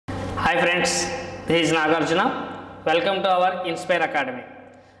Hi friends, this is Nagarjuna. Welcome to our Inspire Academy.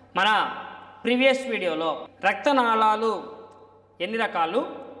 మన previous వీడియోలో రక్తనాళాలు ఎన్ని రకాలు,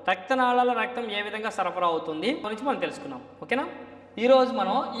 రక్తనాళాల రక్తం ఏ విధంగా సరఫరా అవుతుంది గురించి మనం తెలుసుకున్నాం. ఓకేనా? ఈరోజు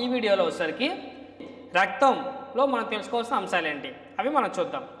మనం ఈ వీడియోలో వచ్చేసరికి రక్తంలో మనం తెలుసుకోవాల్సిన అంశాలు ఏంటి అవి మనం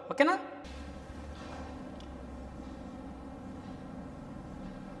చూద్దాం. ఓకేనా?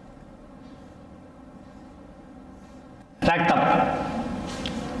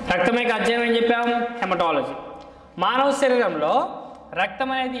 రక్తం యొక్క అధ్యయనం ఏం చెప్పాం? హెమటాలజీ. మానవ శరీరంలో రక్తం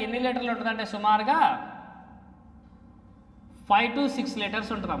అనేది ఎన్ని లీటర్లు ఉంటుందంటే సుమారుగా 5 to 6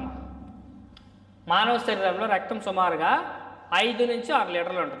 లీటర్స్ ఉంటుందమ్మా. మానవ శరీరంలో రక్తం సుమారుగా 5 నుంచి 6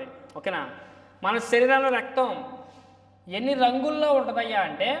 లీటర్లు ఉంటుంది. ఓకేనా? మన శరీరంలో రక్తం ఎన్ని రంగుల్లో ఉంటుందయ్యా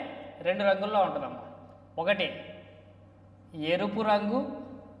అంటే 2 రంగుల్లో ఉంటుందమ్మా. ఒకటి ఎరుపు రంగు,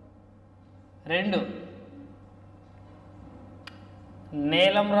 2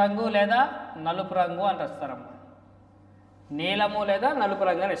 నీలం రంగు లేదా నలుపు రంగు అని ఇస్తారమ్మా. నీలము లేదా నలుపు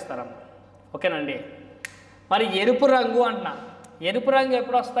రంగు అని ఇస్తారమ్మా. ఓకేనండి? మరి ఎరుపు రంగు అంటున్నా. ఎరుపు రంగు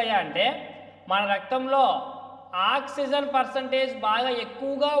ఎప్పుడు వస్తాయా అంటే మన రక్తంలో ఆక్సిజన్ పర్సంటేజ్ బాగా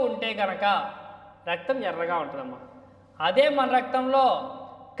ఎక్కువగా ఉంటే కనుక రక్తం ఎర్రగా ఉంటుందమ్మా. అదే మన రక్తంలో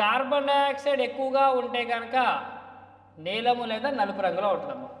కార్బన్ డైఆక్సైడ్ ఎక్కువగా ఉంటే కనుక నీలము లేదా నలుపు రంగులో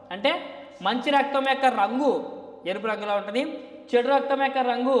ఉంటుందమ్మా. అంటే మంచి రక్తం యొక్క రంగు ఎరుపు రంగులో ఉంటుంది, చెడు రక్తం యొక్క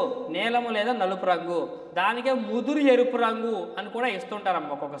రంగు నీలము లేదా నలుపు రంగు. దానికే ముదురు ఎరుపు రంగు అని కూడా ఇస్తుంటారమ్మ.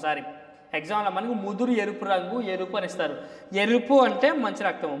 ఒక్కొక్కసారి ఎగ్జామ్లో మనకు ముదురు ఎరుపు రంగు ఎరుపు అని ఇస్తారు. ఎరుపు అంటే మంచి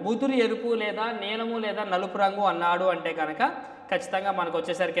రక్తము, ముదురు ఎరుపు లేదా నీలము లేదా నలుపు రంగు అన్నాడు అంటే కనుక ఖచ్చితంగా మనకు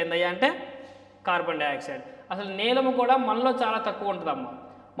వచ్చేసరికి ఏందయ్యా అంటే కార్బన్ డైఆక్సైడ్. అసలు నీలము కూడా మనలో చాలా తక్కువ ఉంటుందమ్మ.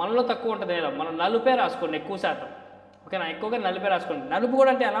 మనలో తక్కువ ఉంటుంది నీలం. మనం నలుపే రాసుకోండి ఎక్కువ శాతం. ఓకేనా? ఎక్కువగా నలుపే రాసుకోండి. నలుపు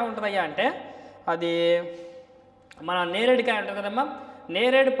కూడా అంటే ఎలా ఉంటుందయ్యా అంటే అది మన నేరేడుకాయ అంటారు కదమ్మా,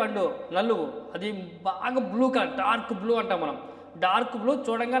 నేరేడు పండు నలుగు అది బాగా బ్లూ కలర్, డార్క్ బ్లూ అంటాం మనం. డార్క్ బ్లూ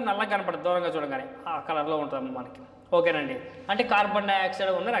చూడంగా నల్లగా కనపడుతుంది, దూరంగా చూడగానే ఆ కలర్లో ఉంటుందమ్మా మనకి. ఓకేనండి? అంటే కార్బన్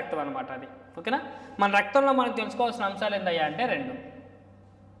డైఆక్సైడ్ ఉన్న రక్తం అనమాట అది. ఓకేనా? మన రక్తంలో మనం తెలుసుకోవాల్సిన అంశాలు ఏందయ్యా అంటే 2.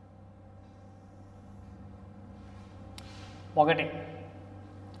 ఒకటి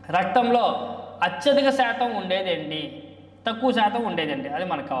రక్తంలో అత్యధిక శాతం ఉండేదేంటి, తక్కువ శాతం ఉండేదేంటి అది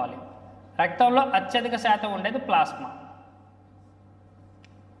మనకు కావాలి. రక్తంలో అత్యధిక శాతం ఉండేది ప్లాస్మా.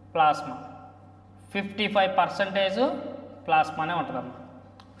 55% ప్లాస్మానే ఉంటుందమ్మా.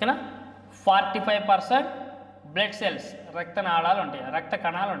 ఓకేనా? 45% బ్లడ్ సెల్స్, రక్తనాళాలు ఉంటాయి, రక్త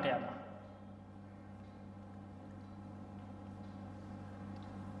కణాలు ఉంటాయి అమ్మా.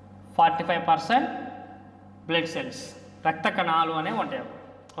 45% బ్లడ్ సెల్స్, రక్త కణాలు అనేవి ఉంటాయి అమ్మా.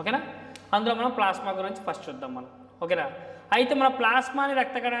 ఓకేనా? అందులో మనం ప్లాస్మా గురించి ఫస్ట్ చూద్దాం మనం. ఓకేనా? అయితే మన ప్లాస్మాని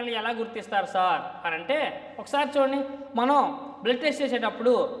రక్త కణాలని ఎలా గుర్తిస్తారు సార్ అని అంటే ఒకసారి చూడండి. మనం బ్లడ్ టెస్ట్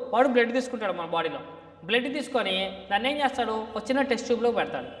చేసేటప్పుడు వాడు బ్లడ్ తీసుకుంటాడు మన బాడీలో. బ్లడ్ తీసుకొని దాన్ని ఏం చేస్తాడు, ఒక చిన్న టెస్ట్ ట్యూబ్లో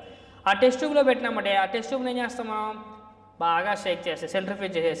పెడతాడు. ఆ టెస్ట్ ట్యూబ్లో పెట్టినామంటే ఆ టెస్ట్ ట్యూబ్ని ఏం చేస్తాం మనం, బాగా షేక్ చేసి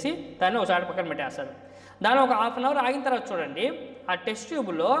సెంట్రిఫ్యూజ్ చేసేసి దాన్ని ఒకసారి పక్కన పెట్టేస్తాడు. దాన్ని ఒక 1/2 అవర్ ఆగిన తర్వాత చూడండి, ఆ టెస్ట్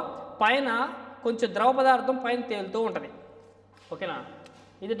ట్యూబ్లో పైన కొంచెం ద్రవ పదార్థం పైన తేలుతూ ఉంటుంది. ఓకేనా?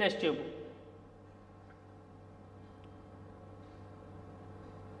 ఇది టెస్ట్ ట్యూబ్.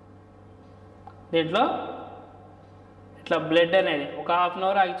 దీంట్లో ఇట్లా బ్లడ్ అనేది ఒక 1/2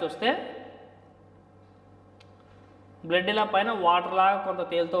 అవర్ ఆగి చూస్తే బ్లడ్ ఇలా పైన వాటర్ లాగా కొంత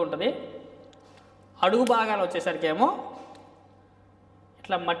తేలుతూ ఉంటుంది. అడుగు భాగాలు వచ్చేసరికి ఏమో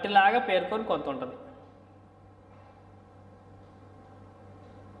ఇట్లా మట్టిలాగా పేరుకొని కొంత ఉంటుంది.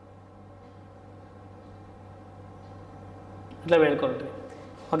 ఇట్లా పేరుకొని ఉంటుంది.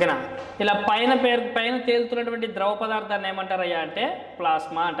 ఓకేనా? ఇలా పైన తేలుతున్నటువంటి ద్రవ పదార్థాన్ని ఏమంటారయ్యా అంటే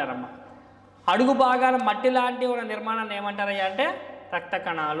ప్లాస్మా అంటారమ్మా. అడుగు భాగాన మట్టి లాంటి ఉన్న నిర్మాణాన్ని ఏమంటారయ్యా అంటే రక్త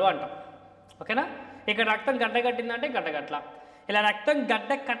కణాలు అంటాం. ఓకేనా? ఇక్కడ రక్తం గడ్డగట్టిందంటే గడ్డగట్ల. ఇలా రక్తం గడ్డ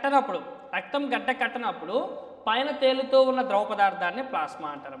కట్టనప్పుడు పైన తేలుతూ ఉన్న ద్రవ పదార్థాన్ని ప్లాస్మా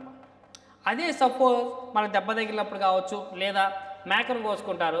అంటారమ్మా. అదే సపోజ్ మనకు దెబ్బ తగిలినప్పుడు కావచ్చు, లేదా మేకను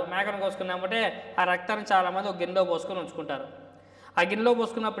కోసుకుంటారు. మేకను కోసుకున్నామంటే ఆ రక్తాన్ని చాలామంది ఒక గిన్నెలో పోసుకొని ఉంచుకుంటారు. ఆ గిన్నెలో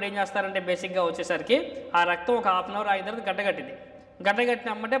పోసుకున్నప్పుడు ఏం చేస్తారంటే బేసిక్గా వచ్చేసరికి ఆ రక్తం ఒక 1/2 అవర్ ఆగిన తర్వాత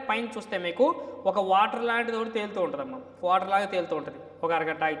గడ్డగట్టినామంటే పైన చూస్తే మీకు ఒక వాటర్ లాంటిది ఒకటి తేలుతూ ఉంటుందమ్మా. వాటర్ లాగా తేలుతూ ఉంటుంది ఒక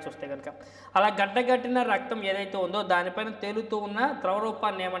అరగంట ఆగి చూస్తే కనుక. అలా గడ్డగట్టిన రక్తం ఏదైతే ఉందో దానిపైన తేలుతూ ఉన్న ద్రవ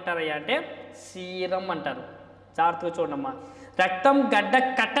రూపాన్ని ఏమంటారయ్యా అంటే సీరం అంటారు. జాగ్రత్తగా చూడమ్మా. రక్తం గడ్డ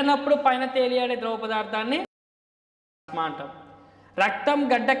కట్టనప్పుడు పైన తేలియాడే ద్రవ పదార్థాన్ని ప్లాస్మా అంటాం. రక్తం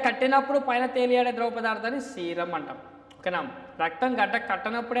గడ్డ కట్టినప్పుడు పైన తేలియాడే ద్రవ పదార్థాన్ని సీరం అంటాం. ఓకేనా? రక్తం గడ్డ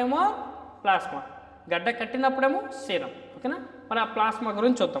కట్టనప్పుడేమో ప్లాస్మా, గడ్డ కట్టినప్పుడేమో సీరం. ఓకేనా? మరి ఆ ప్లాస్మా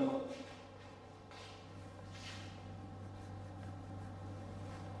గురించి చూద్దాం మనం.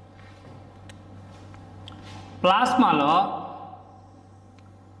 ప్లాస్మాలో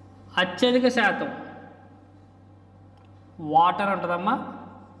అత్యధిక శాతం వాటర్ ఉంటుందమ్మా.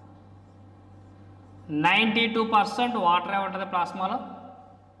 92% వాటరే ఉంటుంది ప్లాస్మాలో.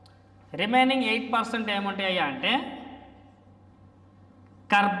 రిమైనింగ్ 8% ఏముంటాయి అంటే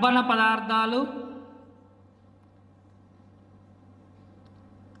కర్బన పదార్థాలు,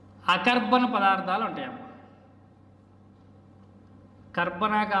 అకర్బన పదార్థాలు ఉంటాయమ్మా.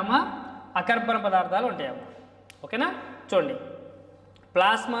 కర్బన అకర్బన పదార్థాలు ఉంటాయమ్మా. ఓకేనా? చూడండి,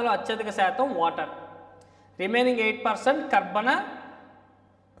 ప్లాస్మాలో అత్యధిక శాతం వాటర్, రిమైనింగ్ 8% కర్బన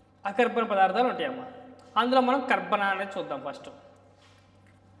అకర్బన పదార్థాలు ఉంటాయమ్మా. అందులో మనం కర్బన అనేది చూద్దాం. ఫస్ట్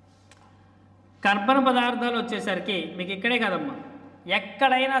కర్బన పదార్థాలు వచ్చేసరికి మీకు ఇక్కడే కదమ్మా,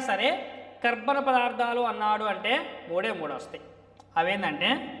 ఎక్కడైనా సరే కర్బన పదార్థాలు అన్నాడు అంటే మూడు వస్తాయి. అవేంటంటే,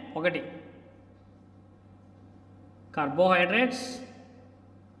 ఒకటి కార్బోహైడ్రేట్స్,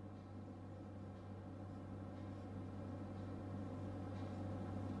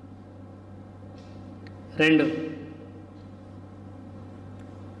 రెండు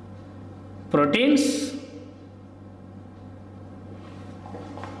ప్రోటీన్స్,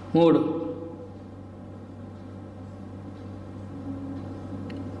 మూడు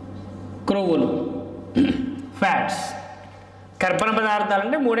క్రొవ్వులు, ఫ్యాట్స్. కర్బన పదార్థాలు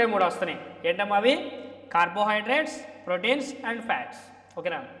అంటే మూడు వస్తున్నాయి. ఏంటమ్మా అవి? Carbohydrates, proteins and fats.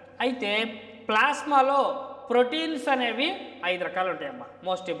 ఓకేనా? అయితే ప్లాస్మాలో ప్రోటీన్స్ అనేవి 5 రకాలు ఉంటాయమ్మా.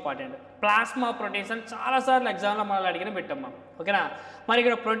 మోస్ట్ ఇంపార్టెంట్ ప్లాస్మా ప్రోటీన్స్ అని చాలాసార్లు ఎగ్జామ్లో మనల్ని అడిగిన పెట్టమ్మా. ఓకేనా? మరి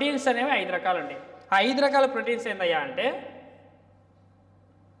ఇక్కడ ప్రోటీన్స్ అనేవి 5 రకాలు ఉంటాయి. ఆ 5 రకాల ప్రోటీన్స్ ఏందయ్యా అంటే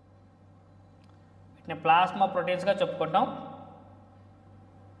వీటిని ప్లాస్మా ప్రోటీన్స్గా చెప్పుకుంటాం.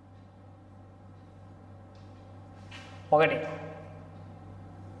 ఒకటి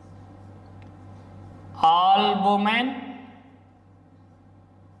ఆల్బుమిన్,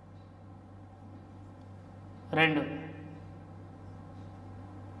 రెండు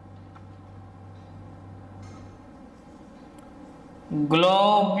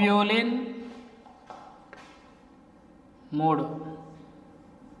గ్లోబ్యులిన్, మూడు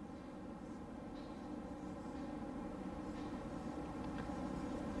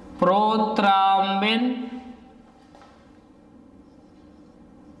ప్రోథ్రాంబిన్,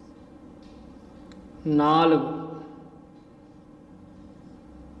 నాలుగు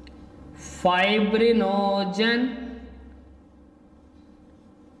ఫైబ్రినోజన్,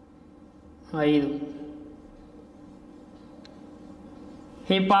 5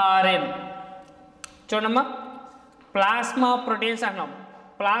 హిపారిన్. చూడమ్మా, ప్లాస్మా ప్రోటీన్స్ అంటున్నాం.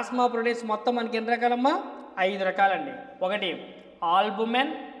 ప్లాస్మా ప్రోటీన్స్ మొత్తం మనకి ఎన్ని రకాలమ్మా? 5 రకాలండి. ఒకటి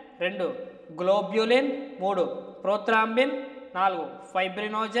ఆల్బుమిన్, రెండు గ్లోబ్యులిన్, మూడు ప్రోథ్రాంబిన్, 4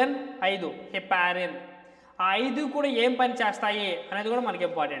 ఫైబ్రినోజన్, 5 హిపారిన్. ఆ 5 కూడా ఏం పని చేస్తాయి అనేది కూడా మనకి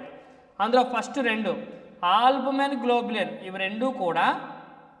ఇంపార్టెంట్. అందులో ఫస్ట్ రెండు ఆల్బుమిన్, గ్లోబ్యులిన్, ఇవి రెండు కూడా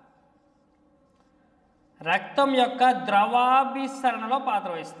రక్తం యొక్క ద్రవాభిసరణలో పాత్ర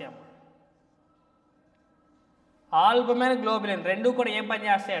వహిస్తాయి. ఆల్బుమిన్, గ్లోబ్యులిన్ రెండు కూడా ఏం పని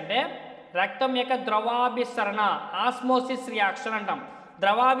చేస్తాయంటే రక్తం యొక్క ద్రవాభిసరణ, ఆస్మోసిస్ రియాక్షన్ అంటాం.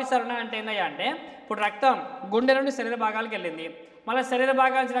 ద్రవాభిసరణ అంటే ఏందయ్యా అంటే, ఇప్పుడు రక్తం గుండె నుండి శరీర భాగాలకు వెళ్ళింది, మళ్ళీ శరీర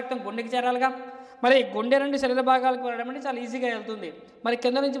భాగాల నుంచి రక్తం గుండెకి చేరాలిగా. మరి గుండె నుండి శరీర భాగాలకు వెళ్ళడం అంటే చాలా ఈజీగా వెళ్తుంది. మరి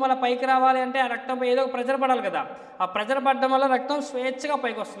కింద నుంచి మళ్ళీ పైకి రావాలి అంటే ఆ రక్తంపై ఏదో ఒక ప్రెజర్ పడాలి కదా. ఆ ప్రెజర్ పడడం వల్ల రక్తం స్వేచ్ఛగా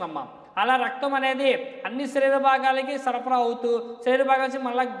పైకి వస్తుందమ్మా. అలా రక్తం అనేది అన్ని శరీర భాగాలకి సరఫరా అవుతూ శరీర భాగాల నుంచి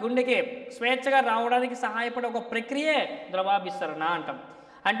మళ్ళీ గుండెకి స్వేచ్ఛగా రావడానికి సహాయపడే ఒక ప్రక్రియే ద్రవాభిసరణ అంటాం.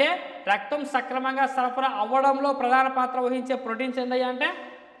 అంటే రక్తం సక్రమంగా సరఫరా అవ్వడంలో ప్రధాన పాత్ర వహించే ప్రోటీన్స్ ఏందయ్యా అంటే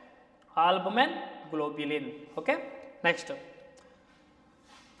albumin, globulin. Okay, next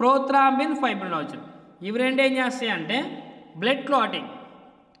prothrombin, fibrinogen. ఇవి రెండు ఏం చేస్తాయి అంటే బ్లడ్ క్లాటింగ్,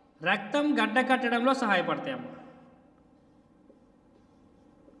 రక్తం గడ్డ కట్టడంలో సహాయపడతాయమ్మ.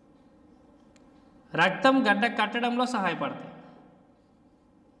 రక్తం గడ్డ కట్టడంలో సహాయపడతాయి.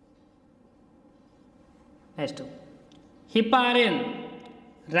 నెక్స్ట్ హిపారిన్,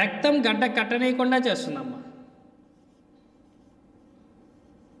 రక్తం గడ్డ కట్టనీయకుండా చేస్తుందమ్మా.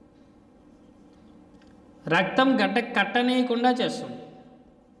 రక్తం గడ్డ కట్టనీయకుండా చేస్తుంది.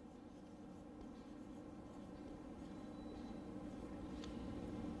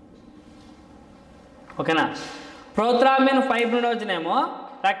 ఓకేనా. ప్రోథ్రాంబిన్, ఫైబ్రినోజన్ ఏమో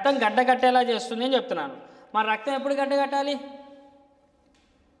రక్తం గడ్డ కట్టేలా చేస్తుంది అని చెప్తున్నాను. మరి రక్తం ఎప్పుడు గడ్డ కట్టాలి?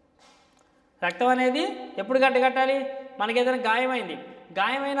 రక్తం అనేది ఎప్పుడు గడ్డ కట్టాలి? మనకి ఏదైనా గాయమైంది,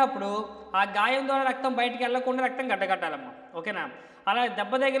 గాయమైనప్పుడు ఆ గాయం ద్వారా రక్తం బయటికి వెళ్ళకుండా రక్తం గడ్డ కట్టాలమ్మా. ఓకేనా. అలా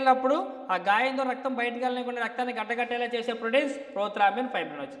దెబ్బ తగిలినప్పుడు ఆ గాయం ద్వారా రక్తం బయటికి వెళ్ళకుండా రక్తాన్ని గడ్డ కట్టేలా చేసే ప్రోటీన్స్ ప్రోథ్రాంబిన్,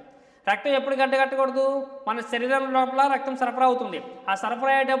 ఫైబ్రినోజన్. రక్తం ఎప్పుడు గడ్డగట్టకూడదు? మన శరీరం లోపల రక్తం సరఫరా అవుతుంది, ఆ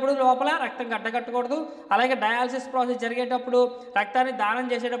సరఫరా అయ్యేటప్పుడు లోపల రక్తం గడ్డగట్టకూడదు. అలాగే డయాలసిస్ ప్రాసెస్ జరిగేటప్పుడు, రక్తాన్ని దానం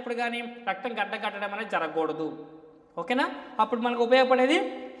చేసేటప్పుడు కానీ రక్తం గడ్డగట్టడం అనేది జరగకూడదు. ఓకేనా? అప్పుడు మనకు ఉపయోగపడేది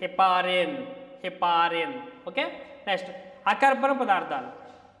హెపారిన్. ఓకే. నెక్స్ట్ అకర్బన పదార్థాలు.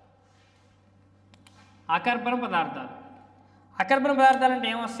 అకర్బన పదార్థాలు అంటే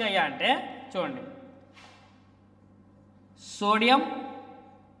ఏమొస్తాయా అంటే చూడండి, sodium,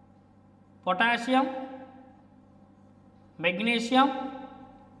 potassium, magnesium,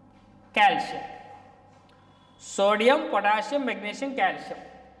 calcium. Sodium, potassium, magnesium, calcium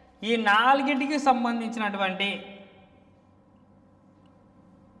ఈ నాలుగింటికి సంబంధించినటువంటి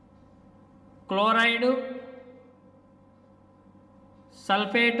chloride,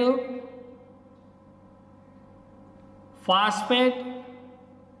 sulphate, phosphate,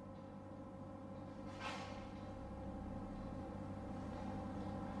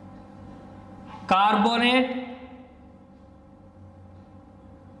 carbonate,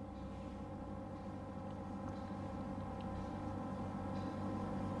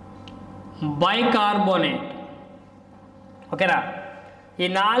 bicarbonate. ఓకేనా? ఈ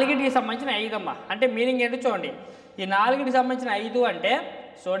నాలుగిటికి సంబంధించిన 5 అమ్మా. అంటే మీనింగ్ ఏంటో చూడండి, ఈ నాలుగిటికి సంబంధించిన 5 అంటే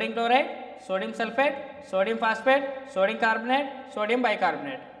sodium chloride, sodium sulphate, sodium phosphate, sodium carbonate, sodium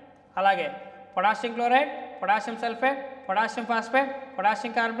bicarbonate. అలాగే potassium chloride, potassium sulphate, potassium phosphate,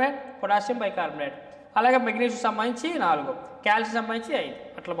 potassium carbonate, potassium bicarbonate. అలాగే మెగ్నీషియం సంబంధించి 4, కాల్షియం సంబంధించి 5,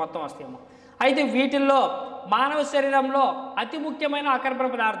 అట్లా మొత్తం వస్తాయేమో. అయితే వీటిల్లో మానవ శరీరంలో అతి ముఖ్యమైన అకర్బన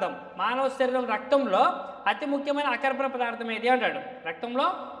పదార్థం, మానవ శరీరం రక్తంలో అతి ముఖ్యమైన అకర్బన పదార్థం ఏది అంటాడు? రక్తంలో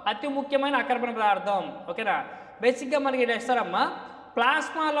అతి ముఖ్యమైన అకర్బన పదార్థం. ఓకేనా? బేసిక్గా మనకి ఇది ఇస్తారమ్మా,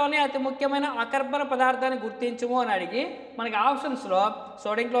 ప్లాస్మాలోనే అతి ముఖ్యమైన అకర్బన పదార్థాన్ని గుర్తించము అని అడిగి మనకి ఆప్షన్స్లో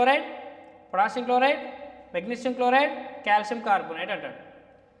sodium chloride, potassium chloride, magnesium chloride, calcium carbonate అంటాడు.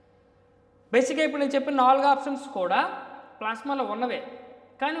 బేసిక్గా ఇప్పుడు నేను చెప్పిన 4 ఆప్షన్స్ కూడా ప్లాస్మాలో ఉన్నవే,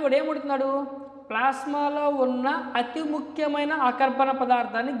 కానీ వాడు ఏమడుతున్నాడు? ప్లాస్మాలో ఉన్న అతి ముఖ్యమైన అకర్బన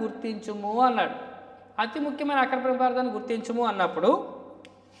పదార్థాన్ని గుర్తించుము అన్నాడు. అతి ముఖ్యమైన అకర్బన పదార్థాన్ని గుర్తించుము అన్నప్పుడు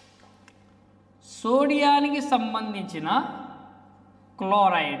సోడియానికి సంబంధించిన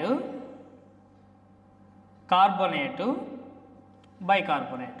క్లోరైడ్, కార్బోనేటు,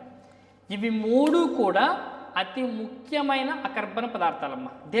 బైకార్బోనేట్ ఇవి 3 కూడా అతి ముఖ్యమైన అకర్బన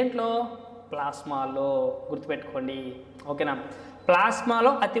పదార్థాలమ్మా. దేంట్లో? ప్లాస్మాలో. గుర్తుపెట్టుకోండి. ఓకేనా?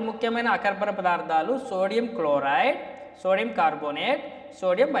 ప్లాస్మాలో అతి ముఖ్యమైన అకర్బన పదార్థాలు sodium chloride, sodium carbonate,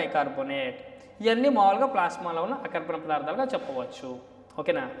 sodium bicarbonate. ఇవన్నీ మామూలుగా ప్లాస్మాలో ఉన్న అకర్బన పదార్థాలుగా చెప్పవచ్చు.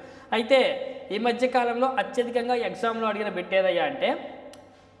 ఓకేనా? అయితే ఈ మధ్యకాలంలో అత్యధికంగా ఎగ్జామ్లో అడిగిన బిట్ ఏదయ్యా అంటే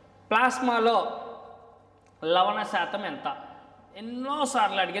ప్లాస్మాలో లవణ శాతం ఎంత?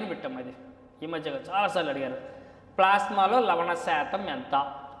 ఎన్నోసార్లు అడిగిన బిట్టం అది. ఈ మధ్యగా చాలాసార్లు అడిగారు. ప్లాస్మాలో లవణ శాతం ఎంత?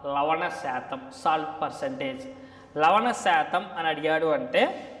 లవణ శాతం, సాల్ట్ పర్సంటేజ్. లవణ శాతం అని అడిగాడు అంటే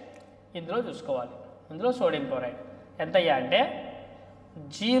ఇందులో చూసుకోవాలి. ఇందులో సోడియం క్లోరైడ్ ఎంత అయ్యా అంటే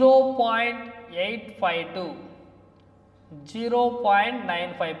 0.852 to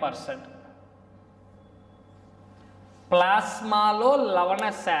 0.95%. ప్లాస్మాలో లవణ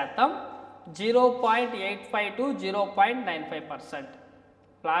శాతం 0.85 to 0.95%.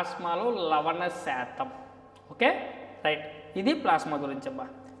 ప్లాస్మాలో లవణ శాతం. Okay, right. ఇది ప్లాస్మా గురించి అబ్బా.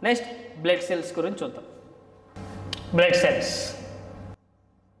 నెక్స్ట్ బ్లడ్ సెల్స్ గురించి చూద్దాం. బ్లడ్ సెల్స్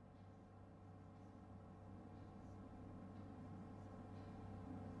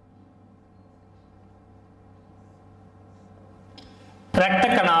రక్త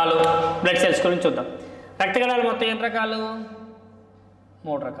కణాలు. బ్లడ్ సెల్స్ గురించి చూద్దాం. రక్త కణాలు మొత్తం ఎన్ని రకాలు?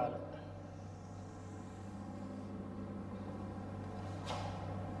 3 రకాలు.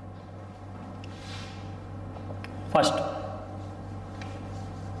 ఫస్ట్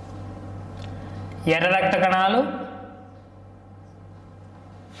ఎర్ర రక్త కణాలు,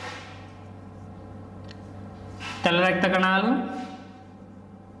 తెల్ల రక్త కణాలు,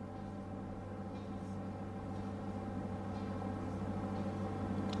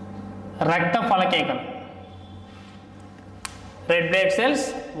 రక్త ఫలకేకలు. Red blood cells,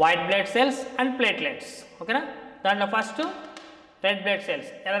 white blood cells and platelets. ఓకేనా? దాంట్లో ఫస్ట్ రెడ్ బ్లడ్ సెల్స్,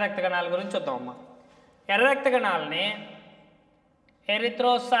 ఎర్ర రక్త కణాల గురించి చూద్దామమ్మా. ఎర్ర రక్త కణాలని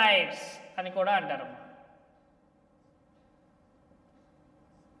ఎరిథ్రోసైట్స్ అని కూడా అంటారు.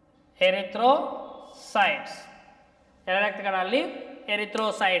 ఎరిథ్రోసైట్స్, ఎర్ర రక్త కణాలని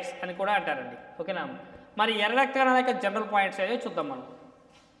ఎరిథ్రోసైట్స్ అని కూడా అంటారండి. ఓకేనా? మరి ఎర్ర రక్త కణాల యొక్క జనరల్ పాయింట్స్ ఏదో చూద్దాం మనం.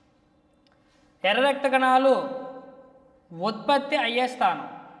 ఎర్ర రక్త కణాలు ఉత్పత్తి అయ్యే స్థానం,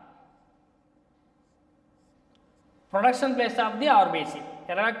 production place of the RBC.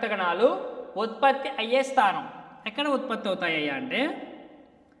 ఎర్ర రక్త కణాలు ఉత్పత్తి అయ్యే స్థానం ఎక్కడ ఉత్పత్తి అవుతాయ్యా అంటే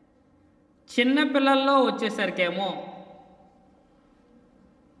చిన్న పిల్లల్లో వచ్చేసరికేమో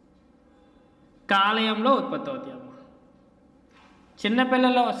కాలేయంలో ఉత్పత్తి అవుతాయి అమ్మ.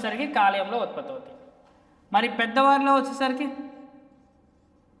 చిన్నపిల్లల్లో వచ్చేసరికి కాలేయంలో ఉత్పత్తి అవుతాయి. మరి పెద్దవారిలో వచ్చేసరికి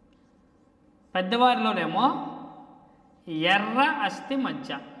పెద్దవారిలోనేమో ఎర్ర అస్థి మజ్జ,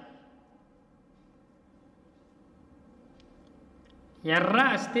 ఎర్ర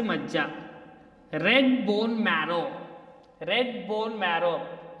అస్థి మజ్జ, red bone marrow, red bone marrow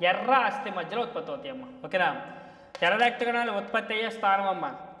ఎర్ర అస్థి మధ్యలో ఉత్పత్తి అవుతాయి అమ్మ. ఓకేనా. ఎర్ర రక్త కణాలు ఉత్పత్తి అయ్యే స్థానం అమ్మ.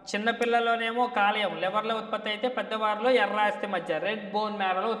 చిన్నపిల్లలోనేమో కాలేయం లివర్లో ఉత్పత్తి అయితే, పెద్దవారిలో ఎర్ర అస్థి మధ్య రెడ్ బోన్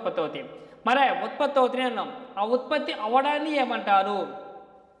మ్యారోలో ఉత్పత్తి అవుతాయి. మరి ఉత్పత్తి అవుతున్నాయి అన్నాం. ఆ ఉత్పత్తి అవ్వడాన్ని ఏమంటారు?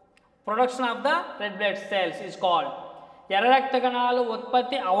 Production of the red blood cells is called. ఎర్ర రక్త కణాలు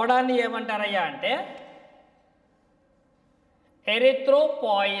ఉత్పత్తి అవ్వడాన్ని ఏమంటారయ్యా అంటే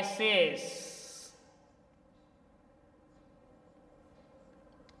ఎరిథ్రోపాయిసిస్.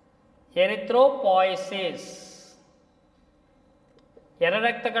 ఎరిథ్రోపాయిసిస్. ఎర్ర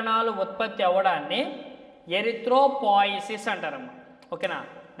రక్త కణాలు ఉత్పత్తి అవ్వడాన్ని ఎరిథ్రోపాయిసిస్ అంటారమ్మా. ఓకేనా.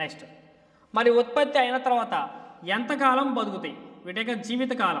 నెక్స్ట్, మరి ఉత్పత్తి అయిన తర్వాత ఎంతకాలం బతుకుతాయి? వీటి యొక్క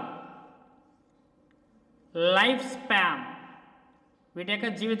జీవితకాలం, లైఫ్ స్పాన్, వీటి యొక్క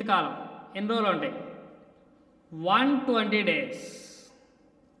జీవితకాలం ఎన్ని రోజులు ఉంటాయి? 120 days,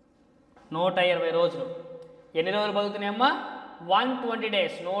 120 రోజులు. ఎన్ని రోజులు బతుకుతున్నాయమ్మా? 120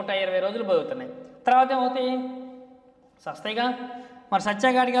 days, 120 రోజులు బతుకుతున్నాయి. తర్వాత ఏమవుతాయి? సస్తాయిగా. మరి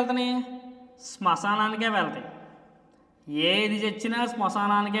సత్యాగాడికి వెళ్తున్నాయి, శ్మశానానికే వెళ్తాయి. ఏది చచ్చినా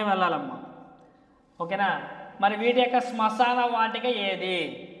శ్మశానానికే వెళ్ళాలమ్మా. ఓకేనా. మరి వీటి యొక్క శ్మశాన వాటిక ఏది?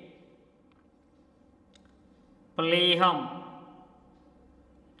 ప్లీహం.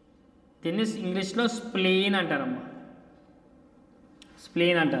 దీన్ని ఇంగ్లీష్లో స్ప్లీన్ అంటారమ్మా.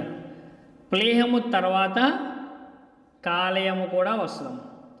 స్ప్లీన్ అంటారు. ప్లీహము తర్వాత కాలేయము కూడా వస్తుందమ్మా.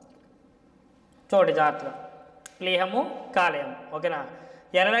 చూడండి జాగ్రత్తగా, ప్లీహము కాలేయం. ఓకేనా.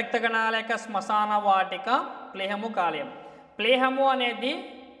 ఎర్ర రక్త కణాల యొక్క శ్మశాన వాటిక ప్లీహము కాలేయం. ప్లీహము అనేది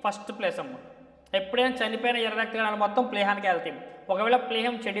ఫస్ట్ ప్లేస్ అమ్మ. ఎప్పుడైనా చనిపోయిన ఎర్ర రక్త కణాలు మొత్తం ప్లీహానికి వెళ్తాయి. ఒకవేళ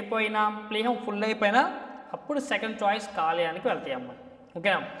ప్లీహం చెడిపోయినా, ప్లీహం ఫుల్ అయిపోయినా అప్పుడు సెకండ్ చాయిస్ కాలేయానికి వెళ్తాయి అమ్మ.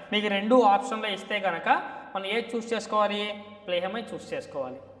 ఓకేనా. మీకు 2 ఆప్షన్లో ఇస్తే కనుక మనం ఏది చూస్ చేసుకోవాలి? ప్లీహమే చూస్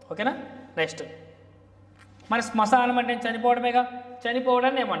చేసుకోవాలి. ఓకేనా. నెక్స్ట్, మరి శ్మశానం అంటే చనిపోవడమేగా.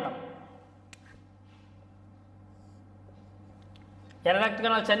 చనిపోవడాన్ని ఏమంటాం? ఎర్ర రక్త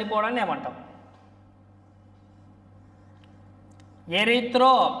కణాలు చనిపోవడాన్ని ఏమంటాం?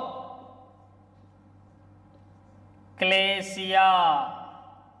 ఎరిథ్రోక్లేసియా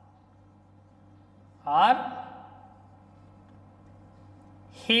ఆర్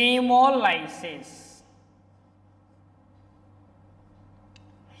హీమోలైసిస్.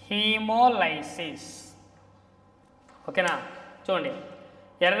 హీమోలైసిస్. ఓకేనా. చూడండి,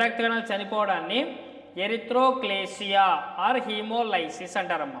 ఎర్ర రక్త కణాలు చనిపోవడాన్ని ఎరిథ్రోక్లేసియా ఆర్ హీమోలైసిస్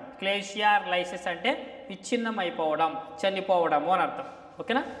అంటారమ్మా. క్లేసియా లైసిస్ అంటే విచ్ఛిన్నం అయిపోవడం, చనిపోవడము అని అర్థం.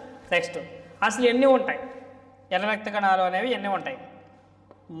 ఓకేనా. నెక్స్ట్, అసలు ఎన్ని ఉంటాయి ఎర్ర రక్త కణాలు అనేవి? ఎన్ని ఉంటాయి?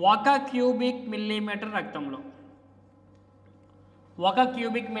 1 క్యూబిక్ మిల్లీమీటర్ రక్తంలో, 1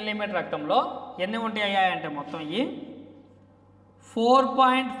 క్యూబిక్ మిల్లీమీటర్ రక్తంలో ఎన్ని ఉంటాయి అంటే మొత్తం ఈ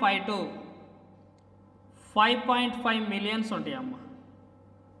 4.5 to 5.5 మిలియన్స్ ఉంటాయి అమ్మ.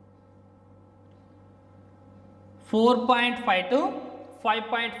 4.5 to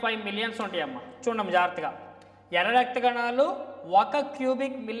 5.5 మిలియన్స్ ఉంటాయి అమ్మ. చూడండి జాగ్రత్తగా. ఎర్ర రక్త కణాలు 1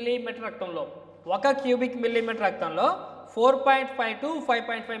 క్యూబిక్ మిల్లీమీటర్ రక్తంలో, 1 క్యూబిక్ మిల్లీమీటర్ రక్తంలో 4.5 to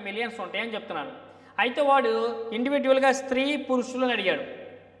 5.5 మిలియన్స్ ఉంటాయి అని చెప్తున్నాను. అయితే వాడు ఇండివిజువల్గా స్త్రీ పురుషులను అడిగాడు.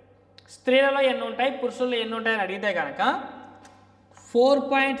 స్త్రీలలో ఎన్ని ఉంటాయి, పురుషుల్లో ఎన్ని ఉంటాయని అడిగితే కనుక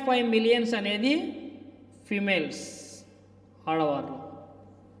 4.5 మిలియన్స్ అనేది ఫీమేల్స్, ఆడవారు.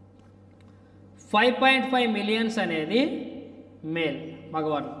 5.5 మిలియన్స్ అనేది మేల్,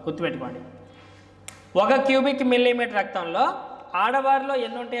 మగవారు. గుర్తుపెట్టుకోండి. 1 క్యూబిక్ మిల్లీమీటర్ రక్తంలో ఆడవారిలో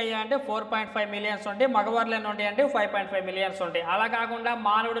ఎన్ని ఉంటాయి అంటే 4.5 మిలియన్స్ ఉంటాయి, మగవారిలో ఎన్ని ఉంటాయి అంటే 5.5 మిలియన్స్ ఉంటాయి. అలా కాకుండా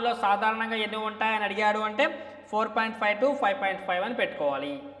మానవుడిలో సాధారణంగా ఎన్ని ఉంటాయని అడిగాడు అంటే 4.5 to 5.5 అని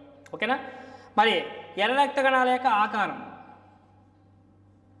పెట్టుకోవాలి. ఓకేనా. మరి ఎర్ర రక్త కణాల యొక్క ఆకారం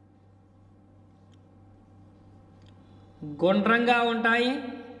గుండ్రంగా ఉంటాయి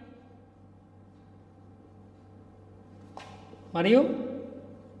మరియు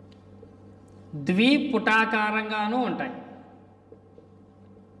ద్విపుటాకారంగానూ ఉంటాయి.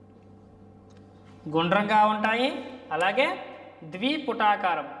 గుండ్రంగా ఉంటాయి, అలాగే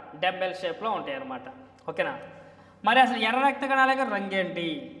ద్విపుటాకారం, డెంబెల్ షేప్లో ఉంటాయి అన్నమాట. ఓకేనా. మరి అసలు ఎర్ర రక్త కణాల యొక్క రంగు ఏంటి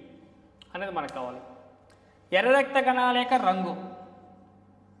అనేది మనకు కావాలి. ఎర్ర రక్త కణాల యొక్క రంగు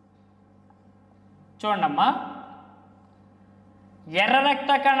చూడండమ్మా. ఎర్ర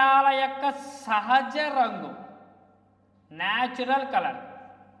రక్త కణాల యొక్క సహజ రంగు న్యాచురల్ కలర్.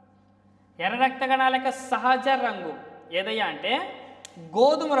 ఎర్ర రక్త కణాల యొక్క సహజ రంగు ఏదయ్యా అంటే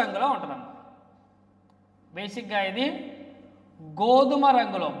గోధుమ రంగులో ఉంటుందమ్మా. బేసిక్గా ఇది గోధుమ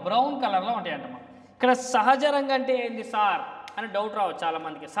రంగులో బ్రౌన్ కలర్లో ఉంటాయంటమ్మా. ఇక్కడ సహజ రంగు అంటే ఏంది సార్ అని డౌట్ రావచ్చు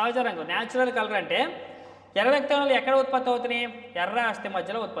చాలామందికి. సహజ రంగు న్యాచురల్ కలర్ అంటే ఎర్ర రక్త కణాలు ఎక్కడ ఉత్పత్తి అవుతున్నాయి? ఎర్ర అస్థి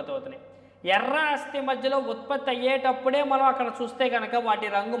మధ్యలో ఉత్పత్తి అవుతున్నాయి. ఎర్ర అస్థి మధ్యలో ఉత్పత్తి అయ్యేటప్పుడే మనం అక్కడ చూస్తే కనుక వాటి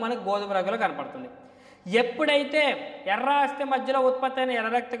రంగు మనకు గోధుమ రంగులో కనపడుతుంది. ఎప్పుడైతే ఎర్ర అస్థి మధ్యలో ఉత్పత్తి అయిన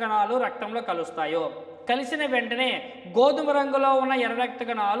ఎర్ర రక్త కణాలు రక్తంలో కలుస్తాయో, కలిసిన వెంటనే గోధుమ రంగులో ఉన్న ఎర్ర రక్త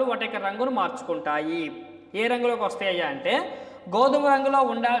కణాలు వాటి యొక్క రంగును మార్చుకుంటాయి. ఏ రంగులోకి వస్తాయి అంటే గోధుమ రంగులో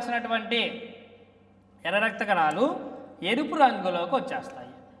ఉండాల్సినటువంటి ఎర్ర రక్త కణాలు ఎరుపు రంగులోకి వచ్చేస్తాయి.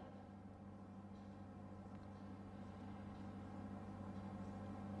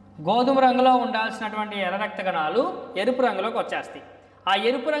 గోధుమ రంగులో ఉండాల్సినటువంటి ఎర్ర రక్త కణాలు ఎరుపు రంగులోకి వచ్చేస్తాయి. ఆ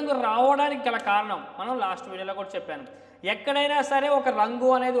ఎరుపు రంగు రావడానికి గల కారణం మనం లాస్ట్ వీడియోలో కూడా చెప్పాను. ఎక్కడైనా సరే ఒక రంగు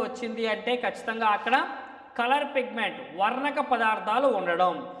అనేది వచ్చింది అంటే ఖచ్చితంగా అక్కడ కలర్ పిగ్మెంట్ వర్ణక పదార్థాలు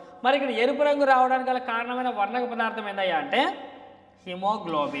ఉండడం. మరి ఇక్కడ ఎరుపు రంగు రావడానికి గల కారణమైన వర్ణక పదార్థం ఏందయ్యా అంటే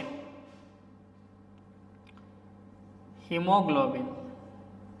హిమోగ్లోబిన్. హిమోగ్లోబిన్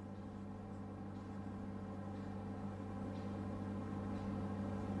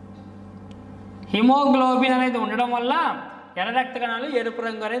హిమోగ్లోబిన్ అనేది ఉండడం వల్ల ఎర్ర రక్త కణాలు ఎరుపు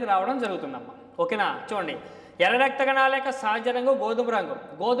రంగు అనేది రావడం జరుగుతుందమ్మా. ఓకేనా? చూడండి, ఎర్ర రక్త కణాల యొక్క సహజ రంగు గోధుమ రంగు.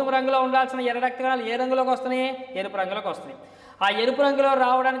 గోధుమ రంగులో ఉండాల్సిన ఎర్ర రక్త కణాలు ఏ రంగులోకి వస్తున్నాయి? ఎరుపు రంగులోకి వస్తున్నాయి. ఆ ఎరుపు రంగులో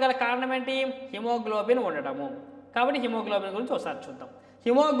రావడానికి గల కారణం ఏంటి? హిమోగ్లోబిన్ ఉండడము. కాబట్టి హిమోగ్లోబిన్ గురించి ఒకసారి చూద్దాం.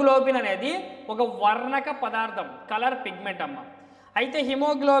 హిమోగ్లోబిన్ అనేది ఒక వర్ణక పదార్థం, కలర్ పిగ్మెంట్ అమ్మ. అయితే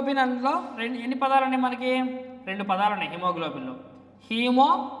హిమోగ్లోబిన్ అందులో ఎన్ని పదాలు ఉన్నాయి? మనకి 2 పదాలు ఉన్నాయి హిమోగ్లోబిన్లో. హీమో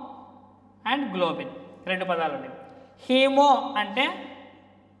అండ్ గ్లోబిన్ 2 పదాలు ఉన్నాయి. హీమో అంటే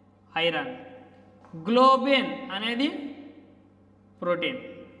ఐరన్, గ్లోబిన్ అనేది ప్రోటీన్.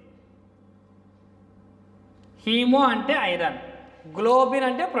 హీమో అంటే ఐరన్, గ్లోబిన్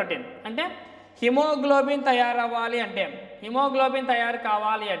అంటే ప్రోటీన్. అంటే హిమోగ్లోబిన్ తయారవ్వాలి అంటే, హిమోగ్లోబిన్ తయారు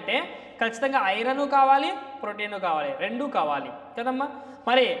కావాలి అంటే ఖచ్చితంగా ఐరన్ కావాలి, ప్రోటీన్ కావాలి, 2 కావాలి కదమ్మా.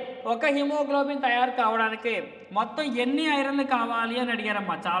 మరి ఒక హిమోగ్లోబిన్ తయారు కావడానికి మొత్తం ఎన్ని ఐరన్లు కావాలి అని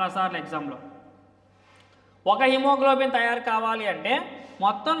అడిగారమ్మా చాలాసార్లు ఎగ్జామ్లో. ఒక హిమోగ్లోబిన్ తయారు కావాలి అంటే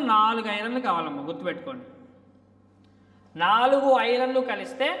మొత్తం 4 ఐరన్లు కావాలమ్మా, గుర్తుపెట్టుకోండి. 4 ఐరన్లు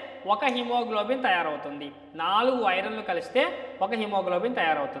కలిస్తే ఒక హిమోగ్లోబిన్ తయారవుతుంది. 4 ఐరన్లు కలిస్తే ఒక హిమోగ్లోబిన్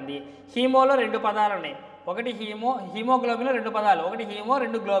తయారవుతుంది. హీమోలో 2 పదాలు ఉన్నాయి. ఒకటి హీమోగ్లోబిన్లో 2 పదాలు, ఒకటి హీమో,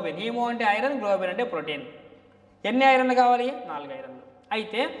 2 గ్లోబిన్. హీమో అంటే ఐరన్, గ్లోబిన్ అంటే ప్రోటీన్. ఎన్ని ఐరన్లు కావాలి? 4 ఐరన్లు.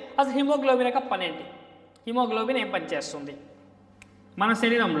 అయితే అసలు హిమోగ్లోబిన్ యొక్క పని ఏంటి? హిమోగ్లోబిన్ ఏం పని చేస్తుంది? మన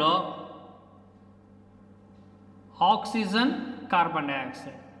శరీరంలో ఆక్సిజన్, కార్బన్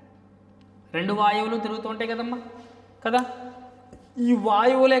డైఆక్సైడ్ 2 వాయువులు తిరుగుతుంటాయి కదమ్మా, కదా. ఈ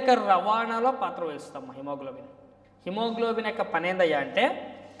వాయువుల యొక్క రవాణాలో పాత్ర వహిస్తామ్మా హిమోగ్లోబిన్. హిమోగ్లోబిన్ యొక్క పని ఏందయ్యా అంటే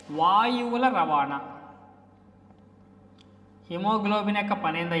వాయువుల రవాణా. హిమోగ్లోబిన్ యొక్క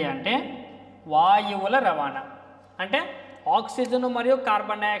పని ఏందయ్యా అంటే వాయువుల రవాణా. అంటే ఆక్సిజన్ మరియు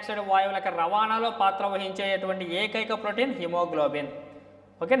కార్బన్ డైఆక్సైడ్ వాయువుల యొక్క రవాణాలో పాత్ర వహించేటువంటి ఏకైక ప్రోటీన్ హిమోగ్లోబిన్.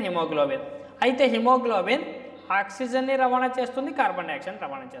 Okay, haemoglobin. అయితే హిమోగ్లోబిన్ ఆక్సిజన్ని రవాణా చేస్తుంది, కార్బన్ డైఆక్సైడ్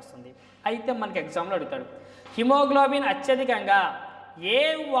రవాణా చేస్తుంది. అయితే మనకి ఎగ్జామ్లో అడుగుతాడు, హిమోగ్లోబిన్ అత్యధికంగా ఏ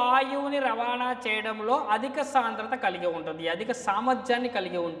వాయువుని రవాణా చేయడంలో అధిక సాంద్రత కలిగి ఉంటుంది, అధిక సామర్థ్యాన్ని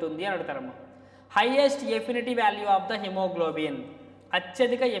కలిగి ఉంటుంది అని అడుగుతారమ్మా. Highest affinity value of the haemoglobin.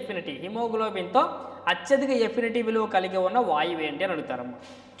 అత్యధిక ఎఫినిటీ, హిమోగ్లోబిన్తో అత్యధిక ఎఫినిటీ విలువ కలిగి ఉన్న వాయువు ఏంటి అని అడుగుతారమ్మా.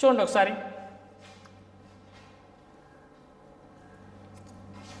 చూడండి ఒకసారి.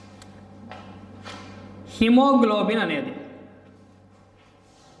 హిమోగ్లోబిన్ అనేది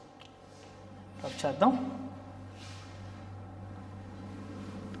చేద్దాం.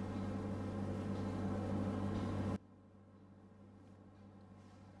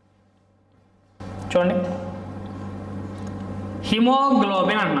 చూడండి,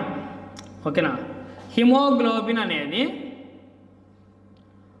 హిమోగ్లోబిన్ అన్నా. ఓకేనా? హిమోగ్లోబిన్ అనేది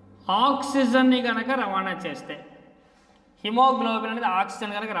ఆక్సిజన్ని కనుక రవాణా చేస్తే, హిమోగ్లోబిన్ అనేది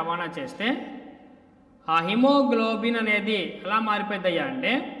ఆక్సిజన్ కనుక రవాణా చేస్తే ఆ హిమోగ్లోబిన్ అనేది ఎలా మారిపోద్దయ్యా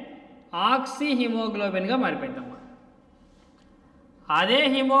అంటే ఆక్సి హిమోగ్లోబిన్గా మారిపోద్దమ్మా. అదే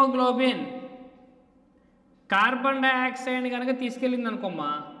హిమోగ్లోబిన్ కార్బన్ డైఆక్సైడ్ కనుక తీసుకెళ్ళింది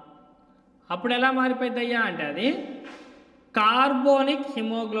అనుకోమ్మా, అప్పుడు ఎలా మారిపోద్దయ్యా అంటే అది కార్బోనిక్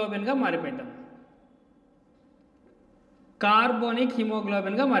హిమోగ్లోబిన్గా మారిపోద్దమ్మా. కార్బోనిక్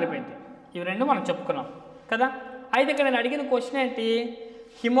హిమోగ్లోబిన్గా మారిపోయింది. ఇవి 2 మనం చెప్పుకున్నాం కదా. అయితే ఇక్కడ నేను అడిగిన క్వశ్చన్ ఏంటి?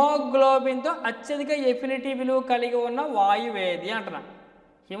 హిమోగ్లోబిన్తో అత్యధిక ఎఫినిటీ విలువ కలిగి ఉన్న వాయువేది అంటున్నా.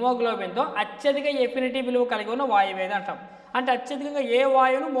 హిమోగ్లోబిన్తో అత్యధిక ఎఫినిటీ విలువ కలిగి ఉన్న వాయువేది అంటాం. అంటే అత్యధికంగా ఏ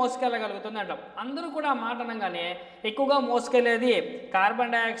వాయువును మోసుకెళ్ళగలుగుతుంది అంటాం. అందరూ కూడా ఆ మాట అనగానే ఎక్కువగా మోసుకెళ్ళేది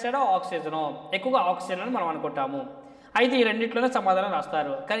కార్బన్ డైఆక్సైడ్, ఆక్సిజను, ఎక్కువగా ఆక్సిజన్ అని మనం అనుకుంటాము. అయితే ఈ రెండిట్లోనే సమాధానం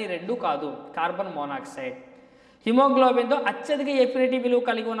రాస్తారు, కానీ రెండు కాదు, కార్బన్ మోనాక్సైడ్. హిమోగ్లోబిన్తో అత్యధిక ఎఫినిటీ విలువ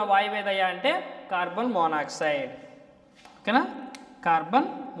కలిగి ఉన్న వాయువేదయ్యా అంటే కార్బన్ మోనాక్సైడ్. ఓకేనా, కార్బన్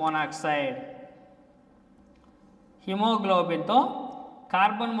మోనాక్సైడ్. హిమోగ్లోబిన్తో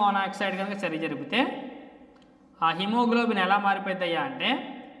కార్బన్ మోనాక్సైడ్ కనుక చర్య జరిపితే ఆ హిమోగ్లోబిన్ ఎలా మారిపోద్దయ్యా అంటే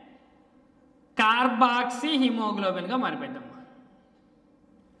కార్బాక్సీ హిమోగ్లోబిన్గా మారిపోద్దమ్మా.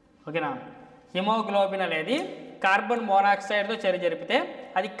 ఓకేనా, హిమోగ్లోబిన్ అనేది కార్బన్ మోనాక్సైడ్తో చర్య జరిపితే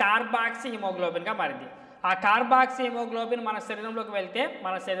అది కార్బాక్సీ హిమోగ్లోబిన్గా మారింది. ఆ కార్బాక్సీ హిమోగ్లోబిన్ మన శరీరంలోకి వెళ్తే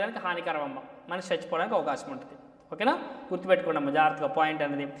మన శరీరానికి హానికరం అమ్మ, మనిషి చచ్చిపోవడానికి అవకాశం ఉంటుంది. ఓకేనా, గుర్తుపెట్టుకోండి అమ్మ జాగ్రత్తగా పాయింట్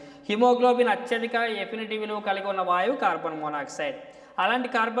అనేది. హిమోగ్లోబిన్ అత్యధిక ఎఫినిటీ విలువ కలిగి ఉన్న వాయువు కార్బన్ మోనాక్సైడ్. అలాంటి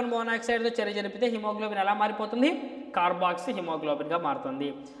కార్బన్ మోనాక్సైడ్తో చర్య జరిపితే హిమోగ్లోబిన్ ఎలా మారిపోతుంది? కార్బాక్సీ హిమోగ్లోబిన్గా మారుతుంది.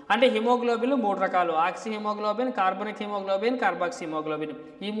 అంటే హిమోగ్లోబిన్లు 3 రకాలు: oxy haemoglobin, carbonic haemoglobin, carboxy haemoglobin.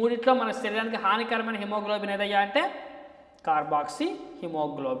 ఈ మూడిట్లో మన శరీరానికి హానికరమైన హిమోగ్లోబిన్ ఏదయ్యా అంటే కార్బాక్సీ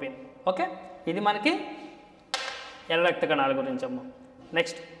హిమోగ్లోబిన్. ఓకే, ఇది మనకి ఎర్ర రక్త కణాల గురించి అమ్మ.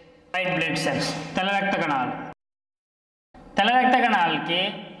 నెక్స్ట్ వైట్ బ్లడ్ సెల్స్, తెల్ల రక్త కణాలు. తెల్ల రక్త కణాలకి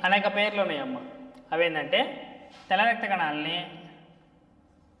అనేక పేర్లు ఉన్నాయమ్మ. అవేంటంటే తెల్ల రక్త కణాలని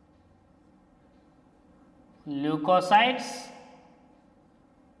ల్యూకోసైట్స్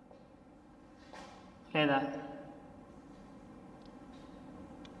లేదా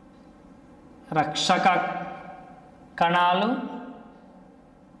రక్షక కణాలు,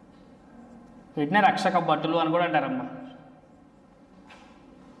 వీటినే రక్షక భటులు అని కూడా అంటారమ్మా.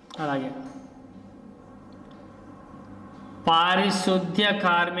 అలాగే పారిశుద్ధ్య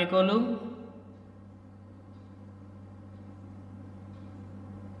కార్మికులు,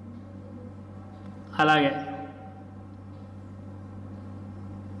 అలాగే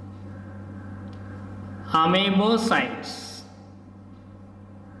అమీబోసైట్స్.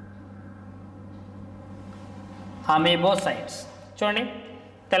 అమీబోసైట్స్ చూడండి,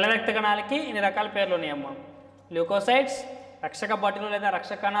 తెల్ల రక్త కణాలకి ఇన్ని రకాల పేర్లు ఉన్నాయమ్మ. ల్యూకోసైట్స్ రక్షక భటులు లేదా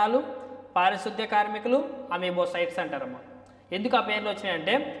రక్షక కణాలు, పారిశుద్ధ్య కార్మికులు, అమీబోసైట్స్ అంటారమ్మ. ఎందుకు ఆ పేర్లు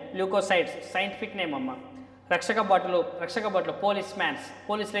వచ్చినాయంటే ల్యూకోసైట్స్ సైంటిఫిక్ నేమ్ అమ్మ. రక్షక భటులు పోలీస్ మ్యాన్స్,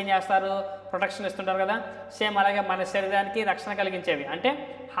 పోలీసులు ఏం చేస్తారు? ప్రొటెక్షన్ ఇస్తుంటారు కదా. సేమ్ అలాగే మన శరీరానికి రక్షణ కలిగించేవి, అంటే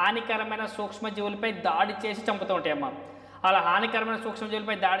హానికరమైన సూక్ష్మజీవులపై దాడి చేసి చంపుతూ ఉంటాయి అమ్మ. అలా హానికరమైన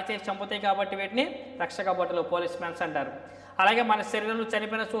సూక్ష్మజీవులపై దాడి చేసి చంపుతాయి కాబట్టి వీటిని రక్షక భటులు, పోలీస్ మ్యాన్స్ అంటారు. అలాగే మన శరీరంలో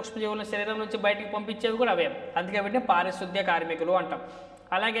చనిపోయిన సూక్ష్మజీవులను శరీరం నుంచి బయటికి పంపించేవి కూడా అవే, అందుకే వీటిని పారిశుద్ధ్య కార్మికులు అంటాం.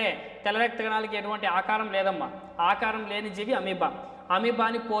 అలాగే తెల్ల రక్త కణాలకి ఎటువంటి ఆకారం లేదమ్మా. ఆకారం లేని జీవి అమీబా.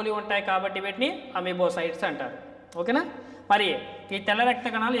 అమీబాని పోలి ఉంటాయి కాబట్టి వీటిని అమీబోసైట్స్ అంటారు. ఓకేనా, మరి ఈ తెల్ల రక్త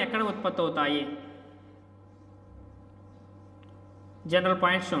కణాలు ఎక్కడ ఉత్పత్తి అవుతాయి? జనరల్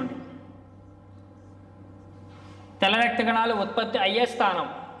పాయింట్స్ చూడండి. తెల్ల రక్త కణాలు ఉత్పత్తి అయ్యే స్థానం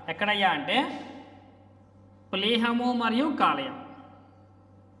ఎక్కడయ్యా అంటే ప్లీహము మరియు కాలేయం.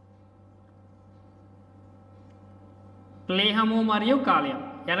 ప్లీహము మరియు కాలేయం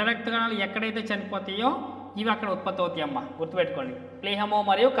ఎర్ర రక్త కణాలు ఎక్కడైతే చనిపోతాయో ఇవి అక్కడ ఉత్పత్తి అవుతాయి అమ్మ, గుర్తుపెట్టుకోండి. ప్లీహము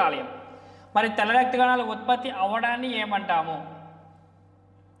మరియు కాలేయం. మరి తెల్ల రక్త కణాలు ఉత్పత్తి అవ్వడాన్ని ఏమంటాము?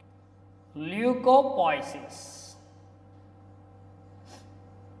 ల్యూకోపాయిసిస్.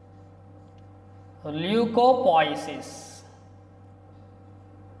 ల్యూకోపాయిసిస్.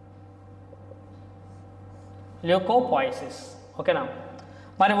 ల్యూకోపాయిసిస్. ఓకేనా,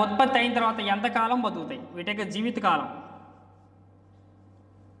 మరి ఉత్పత్తి అయిన తర్వాత ఎంతకాలం బతుకుతాయి? వీటి యొక్క జీవితకాలం,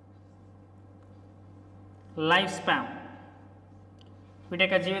 లైఫ్ స్పాన్, వీటి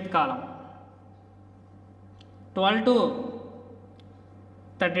యొక్క జీవితకాలం 12 to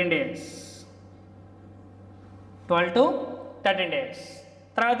 13 days. 12 to 13 days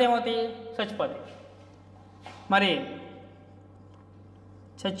తర్వాత ఏమవుతాయి? చచ్చిపోతాయి. మరి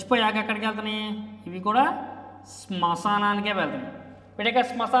చచ్చిపోయాక ఎక్కడికి వెళ్తున్నాయి? ఇవి కూడా శ్మశానానికే వెళ్తున్నాయి. వీటి యొక్క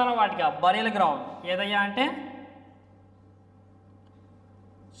శ్మశాన వాటిక బరియల్ గ్రౌండ్ ఏదయ్యా అంటే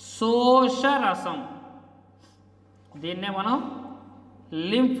శోషరసం. దీన్నే మనం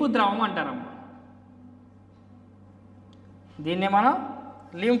లింఫ్ ద్రవం అంటారమ్మా. దీన్నే మనం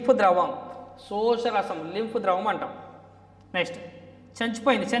లింఫ్ ద్రవం, శోషరసం, లింఫ్ ద్రవం అంటాం. నెక్స్ట్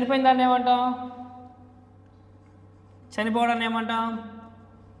చనిపోయిన దాన్ని ఏమంటాం? చనిపోవడాన్ని ఏమంటాం?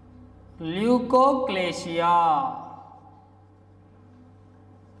 ల్యూకోక్లేషియా.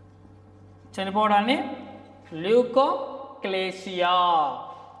 చనిపోవడాన్ని ల్యూకోక్లేషియా.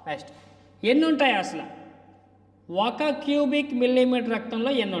 నెక్స్ట్ ఎన్ని ఉంటాయి అసలు? 1 క్యూబిక్ మిల్లీమీటర్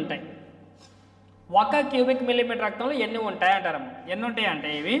రక్తంలో ఎన్ని ఉంటాయి? 1 క్యూబిక్ మిల్లీమీటర్ రక్తంలో ఎన్ని ఉంటాయి అంటారమ్మ. ఎన్ని ఉంటాయి అంటే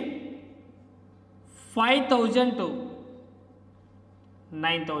ఇవి 5000 to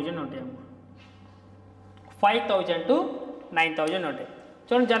 9000 ఉంటాయమ్మ. 5000 to 9000 ఉంటాయి.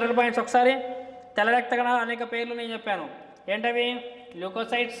 చూడండి జనరల్ పాయింట్స్ ఒకసారి. తెల్ల రక్త కణాలు అనేక పేర్లు నేను చెప్పాను. ఏంటవి?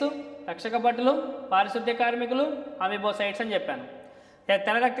 ల్యూకోసైట్స్, రక్షక భటులు, పారిశుద్ధ్య కార్మికులు, అమీబోసైట్స్ అని చెప్పాను.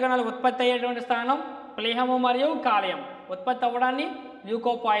 తెల్ల రక్త కణాలు ఉత్పత్తి అయ్యేటువంటి స్థానం ప్లీహము మరియు కాలియం. ఉత్పత్తి అవ్వడాన్ని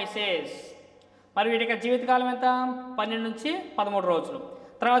ల్యూకోపాయిసేస్. మరి వీటి యొక్క జీవితకాలం ఎంత? 12 నుంచి 13 రోజులు.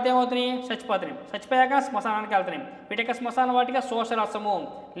 తర్వాత ఏమవుతున్నాయి? చచ్చిపోతున్నాయి. చచ్చిపోయాక శ్మశానానికి వెళ్తున్నాయి. వీటి యొక్క శ్మశాన వాటిక శోషరసము,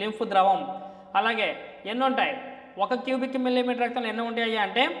 లింఫ్ ద్రవం. అలాగే ఎన్ని ఉంటాయి? 1 క్యూబిక్ మిల్లీమీటర్ రక్తంలో ఎన్ని ఉంటాయి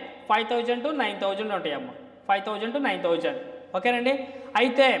అంటే 5000 to 9000 ఉంటాయమ్మ. 5000 to 9000. ఓకేనండి.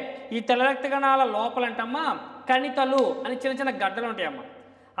 అయితే ఈ తెల్ల రక్త కణాల లోపలంటమ్మా కణితలు అని చిన్న చిన్న గడ్డలు ఉంటాయమ్మా.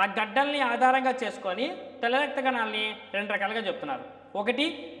 ఆ గడ్డల్ని ఆధారంగా చేసుకొని తెల్ల రక్త కణాలని 2 రకాలుగా చెప్తున్నారు. ఒకటి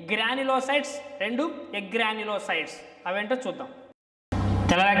గ్రాన్యులోసైట్స్, 2 ఎగ్రాన్యులోసైట్స్. అవేంటో చూద్దాం.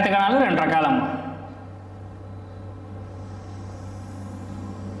 తెల్ల రక్త కణాలు 2 రకాలమ్మా.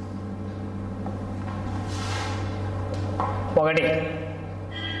 ఒకటి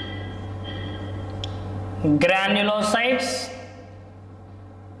గ్రాన్యులోసైట్స్,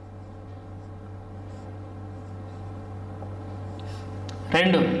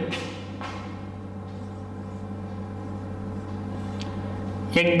 2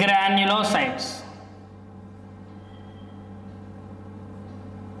 ఎగ్రాన్యులోసైట్స్.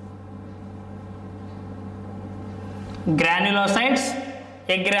 Granulocytes,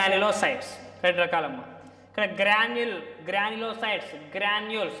 agranulocytes 2 రకాలమ్మా. ఇక్కడ గ్రాన్యులోసైట్స్,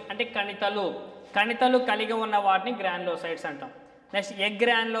 గ్రాన్యూల్స్ అంటే కణితలు. కణితలు కలిగి ఉన్న వాటిని గ్రాన్యులోసైట్స్ అంటాం. నెక్స్ట్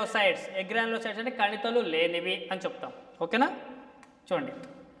ఎగ్రాన్యులోసైట్స్ అంటే కణితలు లేనివి అని చెప్తాం. ఓకేనా? చూడండి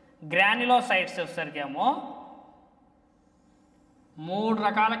గ్రాన్యులోసైట్స్ వచ్చేసరికి ఏమో 3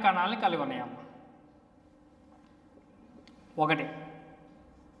 రకాల కణాలను కలిగి ఉన్నాయమ్మ. ఒకటి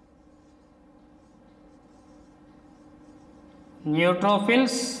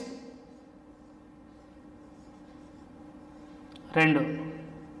neutrophils, 2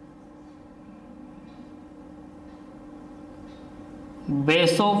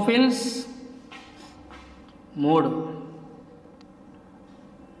 basophils, 3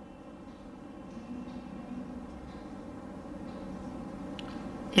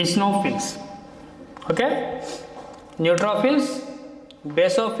 eosinophils. Okay, neutrophils,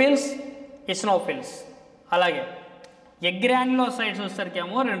 basophils, eosinophils. అలాగే ఎగ్రాన్యులోసైట్స్ వచ్చేసరికి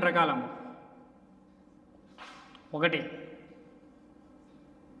ఏమో 2 రకాలమ్మ. ఒకటి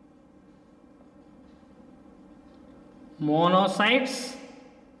మోనోసైట్స్,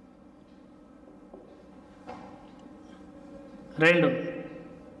 2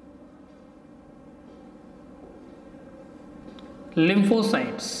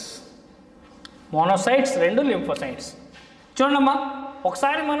 లింఫోసైట్స్. Monocytes, 2 lymphocytes. చూడమ్మా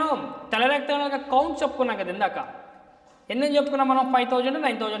ఒకసారి మనం తెల్ల రక్త కణాల కౌంట్ చెప్పుకున్నాం కదా ఇందాక. ఎన్ని చెప్పుకున్నాం మనం? 5000 to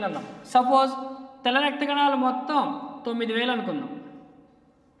 9000 అన్నాం. సపోజ్ తెల్ల రక్త కణాలు మొత్తం 9000 అనుకుందాం.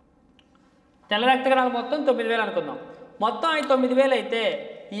 తెల్ల రక్త కణాలు మొత్తం 9000 అనుకుందాం. మొత్తం 9000 అయితే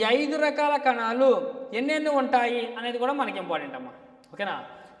ఈ 5 రకాల కణాలు ఎన్నెన్ని ఉంటాయి అనేది కూడా మనకి ఇంపార్టెంట్ అమ్మా. ఓకేనా?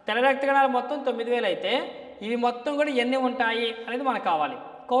 తెల్ల రక్త కణాలు మొత్తం 9000 అయితే ఇవి మొత్తం కూడా ఎన్ని ఉంటాయి అనేది మనకు కావాలి.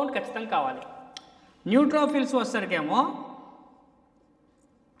 కౌంట్ ఖచ్చితంగా కావాలి. న్యూట్రోఫిల్స్ వచ్చేసరికేమో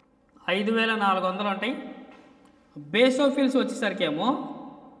 5400 ఉంటాయి. బేసోఫిల్స్ వచ్చేసరికేమో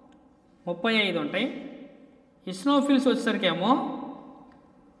 35 ఉంటాయి. ఇస్నోఫిల్స్ వచ్చేసరికేమో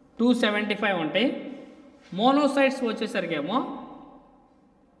 275 ఉంటాయి. మోనోసైట్స్ వచ్చేసరికేమో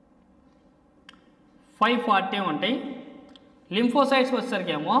 540 ఉంటాయి. లింఫోసైట్స్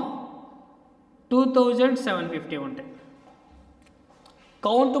వచ్చేసరికేమో 2750 ఉంటాయి.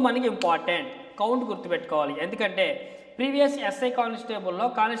 కౌంట్ మనకి ఇంపార్టెంట్. కౌంట్ గుర్తుపెట్టుకోవాలి. ఎందుకంటే ప్రీవియస్ ఎస్ఐ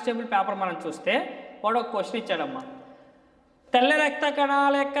కానిస్టేబుల్ పేపర్ మనం చూస్తే వాడు ఒక క్వశ్చన్ ఇచ్చాడమ్మా. తెల్ల రక్త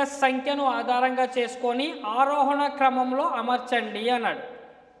కణాల యొక్క సంఖ్యను ఆధారంగా చేసుకొని ఆరోహణ క్రమంలో అమర్చండి అన్నాడు.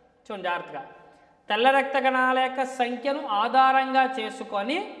 చూడండి జాగ్రత్తగా. తెల్ల రక్త కణాల యొక్క సంఖ్యను ఆధారంగా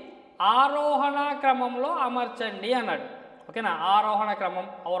చేసుకొని ఆరోహణ క్రమంలో అమర్చండి అన్నాడు. ఓకేనా? ఆరోహణ క్రమం,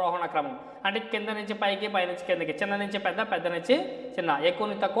 అవరోహణ క్రమం అంటే కింద నుంచి పైకి, పై నుంచి కిందకి, చిన్న నుంచి పెద్ద, పెద్ద నుంచి చిన్న, ఎక్కువ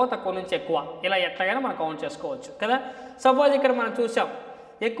నుంచి తక్కువ, తక్కువ నుంచి ఎక్కువ, ఇలా ఎట్లాగైనా మనం కౌంట్ చేసుకోవచ్చు కదా. సపోజ్ ఇక్కడ మనం చూసాం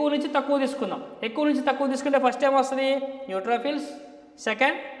ఎక్కువ నుంచి తక్కువ తీసుకుందాం. ఎక్కువ నుంచి తక్కువ తీసుకుంటే ఫస్ట్ ఏం వస్తుంది? Neutrophils,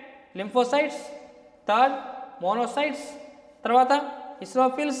 second lymphocytes, third monocytes, తర్వాత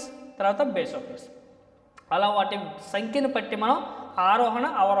ఇస్నోఫిల్స్, తర్వాత బేసోఫిల్స్. అలా వాటి సంఖ్యను బట్టి మనం ఆరోహణ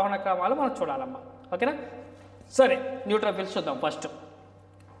అవరోహణ క్రమాలు మనం చూడాలమ్మా. ఓకేనా? సరే న్యూట్రోఫిల్స్ చూద్దాం. ఫస్ట్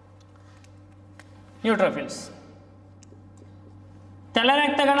న్యూట్రోఫిల్స్ తెల్ల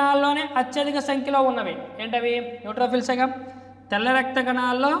రక్త కణాల్లోనే అత్యధిక సంఖ్యలో ఉన్నవి ఏంటవి? న్యూట్రోఫిల్సేగా. తెల్ల రక్త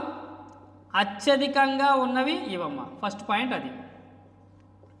కణాల్లో అత్యధికంగా ఉన్నవి ఇవమ్మ. ఫస్ట్ పాయింట్ అది,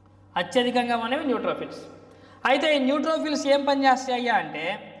 అత్యధికంగా ఉన్నవి న్యూట్రోఫిల్స్. అయితే ఈ న్యూట్రోఫిల్స్ ఏం పని చేస్తాయ్యా అంటే,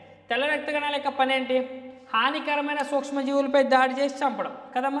 తెల్ల రక్త కణాల యొక్క పని ఏంటి? హానికరమైన సూక్ష్మజీవులపై దాడి చేసి చంపడం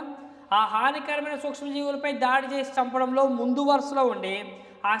కదమ్మా. ఆ హానికరమైన సూక్ష్మజీవులపై దాడి చేసి చంపడంలో ముందు వరుసలో ఉండి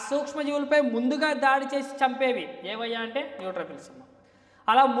ఆ సూక్ష్మజీవులపై ముందుగా దాడి చేసి చంపేవి ఏవయ్యా అంటే న్యూట్రోఫిల్స్ అమ్మ.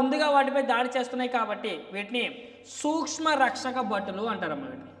 అలా ముందుగా వాటిపై దాడి చేస్తున్నాయి కాబట్టి వీటిని సూక్ష్మ రక్షక భటులు అంటారమ్మ.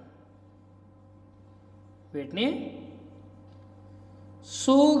 వీటిని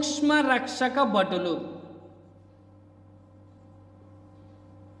సూక్ష్మ రక్షక భటులు.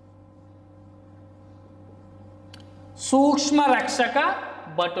 సూక్ష్మ రక్షక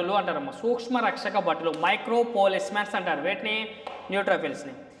భటులు అంటారమ్మా. సూక్ష్మ రక్షక భటులు, మైక్రో పోలిస్మెన్స్ అంటారు వీటిని,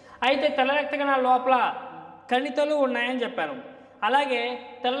 న్యూట్రోఫిల్స్ని. అయితే తెల్ల రక్త కణాల లోపల కణితులు ఉన్నాయని చెప్పాను. అలాగే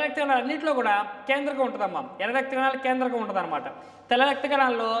తెల్ల రక్త కణాలు అన్నింటిలో కూడా కేంద్రకం ఉంటుందమ్మా. ఎర్ర రక్త కణాలు కేంద్రకం ఉంటుంది అనమాట. తెల్ల రక్త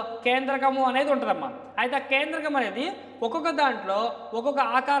కణాల్లో కేంద్రకము అనేది ఉంటుందమ్మా. అయితే ఆ కేంద్రకం అనేది ఒక్కొక్క దాంట్లో ఒక్కొక్క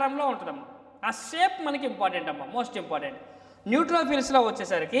ఆకారంలో ఉంటుందమ్మా. ఆ షేప్ మనకి ఇంపార్టెంట్ అమ్మా, మోస్ట్ ఇంపార్టెంట్. న్యూట్రోఫిల్స్లో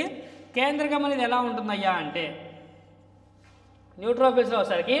వచ్చేసరికి కేంద్రకం అనేది ఎలా ఉంటుందయ్యా అంటే, న్యూట్రోఫిల్స్లో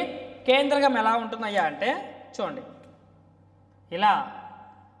వచ్చేసరికి కేంద్రకం ఎలా ఉంటుందయ్యా అంటే చూడండి, ఇలా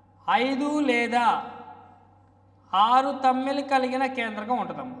 5 లేదా 6 తమ్మెలు కలిగిన కేంద్రకం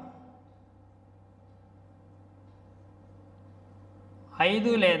ఉంటుందమ్మా.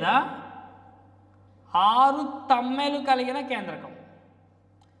 5 లేదా 6 తమ్మెలు కలిగిన కేంద్రకం.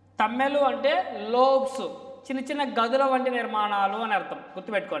 తమ్మెలు అంటే లోబ్స్, చిన్న చిన్న గదుల వంటి నిర్మాణాలు అని అర్థం,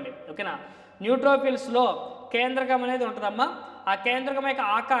 గుర్తుపెట్టుకోండి ఓకేనా. న్యూట్రోఫిల్స్లో కేంద్రకం అనేది ఉంటుందమ్మా. ఆ కేంద్రకం యొక్క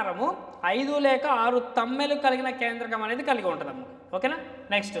ఆకారము 5 లేక 6 తమ్మెలు కలిగిన కేంద్రకం అనేది కలిగి ఉంటుందమ్మా. ఓకేనా.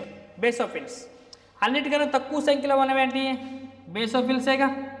 Next basophils. అన్నిటికన్నా తక్కువ సంఖ్యలో ఉన్నవేంటి? బేసోఫిల్సేగా.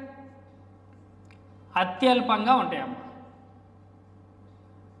 అత్యల్పంగా ఉంటాయమ్మా,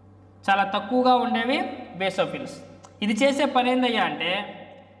 చాలా తక్కువగా ఉండేవి బేసోఫిల్స్. ఇది చేసే పని ఏందయ్యా అంటే,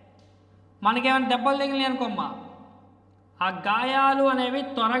 మనకేమైనా దెబ్బలు తగిలినాయి అనుకోమ్మా, ఆ గాయాలు అనేవి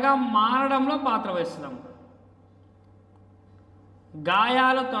త్వరగా మారడంలో పాత్ర వహిస్తున్నాం.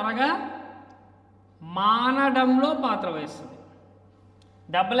 గాయాలు త్వరగా మానడంలో పాత్ర వహిస్తుంది.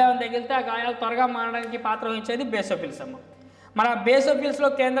 దెబ్బలు ఏమైనా తగిలితే ఆ గాయాలు త్వరగా మారడానికి పాత్ర వహించేది బేసోఫిల్స్ అమ్మ. మరి ఆ బేసోఫిల్స్లో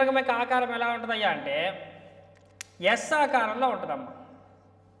కేంద్రకం యొక్క ఆకారం ఎలా ఉంటుందయ్యా అంటే ఎస్ ఆకారంలో ఉంటుందమ్మా.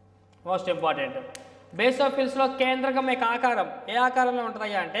 Most important. బేసోఫిల్స్లో కేంద్రకం యొక్క ఆకారం ఏ ఆకారంలో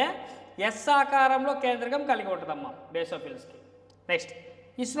ఉంటుందయ్యా అంటే ఎస్ ఆకారంలో కేంద్రకం కలిగి ఉంటుందమ్మా బేసోఫిల్స్కి. Next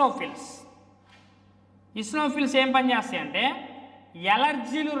eosinophils. ఇస్నోఫిల్స్ ఏం పని చేస్తాయి అంటే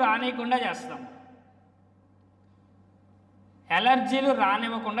ఎలర్జీలు రానివ్వకుండా చేస్తాం. ఎలర్జీలు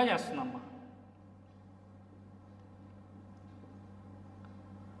రానివ్వకుండా చేస్తుందమ్మా.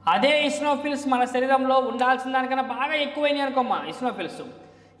 అదే ఇస్నోఫిల్స్ మన శరీరంలో ఉండాల్సిన దానికన్నా బాగా ఎక్కువైనాయి అనుకోమ్మా ఇస్నోఫిల్స్.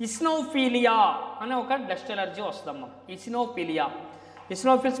 ఇస్నోఫీలియా అనే ఒక డస్ట్ ఎలర్జీ వస్తుందమ్మా.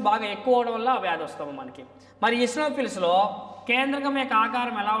 ఇస్నోఫిల్స్ బాగా ఎక్కువ అవడం వల్ల ఆ వ్యాధి వస్తాము మనకి. మరి ఇస్నోఫిల్స్లో కేంద్రకం యొక్క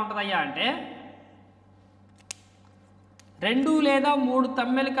ఆకారం ఎలా ఉంటుందయ్యా అంటే 2 లేదా 3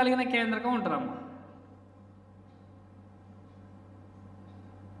 తమ్మెలు కలిగిన కేంద్రకం ఉంటుందమ్మా.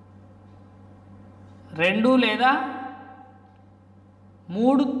 2 లేదా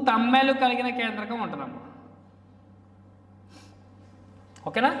 3 తమ్మెలు కలిగిన కేంద్రకం ఉంటుందమ్మా.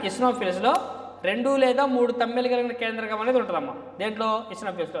 ఓకేనా. ఇస్నోఫిల్స్లో 2 లేదా 3 తమ్మెలు కలిగిన కేంద్రకం అనేది ఉంటుందమ్మా. దేంట్లో?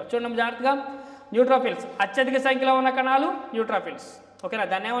 ఇస్నోఫిల్స్లో. చూడండి జాగ్రత్తగా. న్యూట్రోఫిల్స్ అత్యధిక సంఖ్యలో ఉన్న కణాలు న్యూట్రోఫిల్స్. ఓకేనా.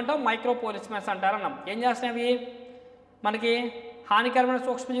 దాన్ని ఏమంటాం? మైక్రోపోలిస్మెన్స్ అంటారన్నాం. ఏం చేస్తున్నాయి? మనకి హానికరమైన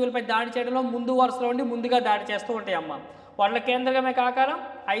సూక్ష్మజీవులపై దాడి చేయడంలో ముందు వరుసలో ఉండి ముందుగా దాడి చేస్తూ ఉంటాయి అమ్మ. వాళ్ళ కేంద్రకం యొక్క ఆకారం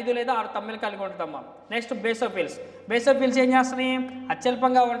 5 లేదా 6 తమ్మెలు కలిగి ఉంటుందమ్మా. Next basophils. బేసోఫిల్స్ ఏం చేస్తున్నాయి?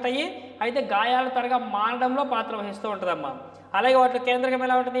 అత్యల్పంగా ఉంటాయి, అయితే గాయాలు త్వరగా మారడంలో పాత్ర వహిస్తూ ఉంటుందమ్మా. అలాగే వాటి కేంద్రకం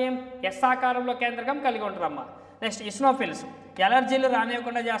ఎలా ఉంటుంది? ఎస్ ఆకారంలో కేంద్రకం కలిగి ఉంటుందమ్మా. నెక్స్ట్ ఇస్నోఫిల్స్ ఎలర్జీలు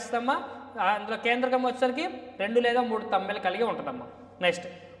రానివ్వకుండా చేస్తుందమ్మా. అందులో కేంద్రకం వచ్చేసరికి 2 లేదా 3 తమ్మెలు కలిగి ఉంటుందమ్మా. Next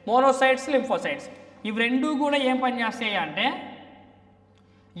monocytes, lymphocytes. ఇవి 2 కూడా ఏం పని చేస్తాయి అంటే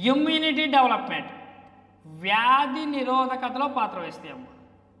ఇమ్యూనిటీ డెవలప్మెంట్, వ్యాధి నిరోధకతలో పాత్ర వహిస్తాయి అమ్మ.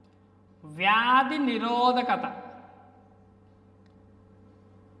 వ్యాధి నిరోధకత,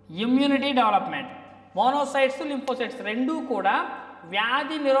 ఇమ్యూనిటీ డెవలప్మెంట్. మోనోసైట్స్, లింఫోసైట్స్ 2 కూడా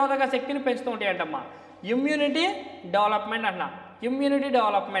వ్యాధి నిరోధక శక్తిని పెంచుతూ ఉంటాయి అంటమ్మా. ఇమ్యూనిటీ డెవలప్మెంట్ అన్నా. ఇమ్యూనిటీ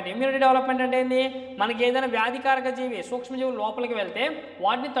డెవలప్మెంట్ అంటే ఏంది? మనకి ఏదైనా వ్యాధికారక జీవి సూక్ష్మజీవులు లోపలికి వెళ్తే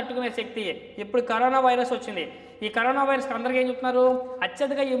వాటిని తట్టుకునే శక్తి. ఇప్పుడు కరోనా వైరస్ వచ్చింది. ఈ కరోనా వైరస్కి అందరికీ ఏం చెప్తున్నారు?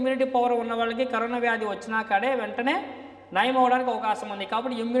 అత్యధిక ఇమ్యూనిటీ పవర్ ఉన్న వాళ్ళకి కరోనా వ్యాధి వచ్చినా కాడే వెంటనే నయం అవడానికి అవకాశం ఉంది.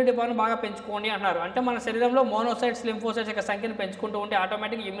 కాబట్టి ఇమ్యూనిటీ పవర్ని బాగా పెంచుకోండి అంటున్నారు. అంటే మన శరీరంలో మోనోసైట్స్ లింఫోసైట్స్ యొక్క సంఖ్యను పెంచుకుంటూ ఉంటే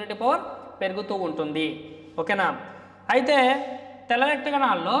ఆటోమేటిక్గా ఇమ్యూనిటీ పవర్ పెరుగుతూ ఉంటుంది. ఓకేనా? అయితే తెల్ల రక్త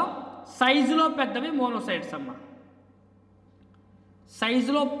కణాల్లో సైజులో పెద్దవి మోనోసైట్స్ అమ్మ.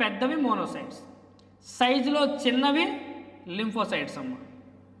 సైజులో పెద్దవి మోనోసైట్స్, సైజులో చిన్నవి లింఫోసైట్స్ అమ్మ.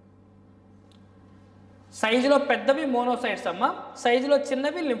 సైజులో పెద్దవి మోనోసైట్స్ అమ్మ, సైజులో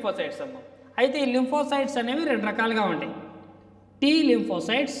చిన్నవి లింఫోసైట్స్ అమ్మ. అయితే ఈ లింఫోసైట్స్ అనేవి 2 రకాలుగా ఉంటాయి. టీ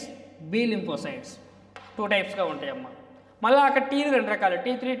లింఫోసైట్స్, బి లింఫోసైట్స్, 2 టైప్స్గా ఉంటాయి అమ్మ. మళ్ళీ అక్కడ టీలు 2 రకాలు,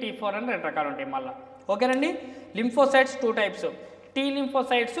 T3 T4 అని 2 రకాలు ఉంటాయి మళ్ళీ. ఓకేనండి? Lymphocytes 2 types, tea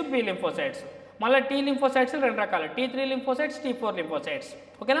lymphocytes, B lymphocytes. మళ్ళీ టీ లింఫోసైట్స్ 2 రకాలు, T3 లింఫోసైట్స్, T4 లింఫోసైట్స్.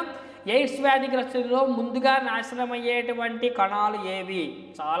 ఓకేనా? ఎయిడ్స్ వ్యాధిగ్రస్తుల్లో ముందుగా నాశనమయ్యేటువంటి కణాలు ఏవి?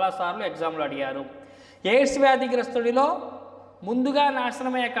 చాలాసార్లు ఎగ్జామ్లో అడిగారు. ఎయిడ్స్ వ్యాధిగ్రస్తుడిలో ముందుగా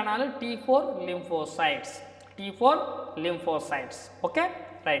నాశనమయ్యే కణాలు T4 lymphocytes, T4 lymphocytes. Okay,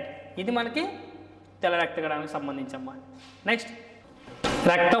 right. ఇది మనకి తెల్ల రక్త కణానికి సంబంధించమ్మా. నెక్స్ట్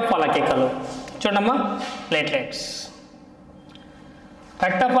రక్త ఫలకికలు. చూడమ్మా, ప్లేట్లెట్స్.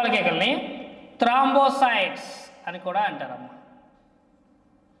 రక్త ఫలకికల్ని థ్రాంబోసైట్స్ అని కూడా అంటారమ్మా.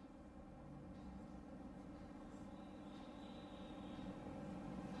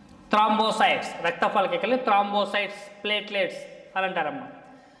 థ్రాంబోసైట్స్, రక్త ఫలకికల్ని థ్రాంబోసైట్స్, ప్లేట్లెట్స్ అని అంటారమ్మా.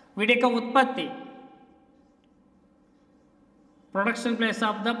 వీటి యొక్క ఉత్పత్తి, production place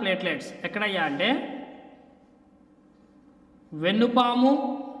of the platelets ఎక్కడయ్యా అంటే వెన్నుపాము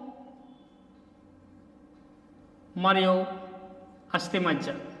మరియు అస్థి మధ్య.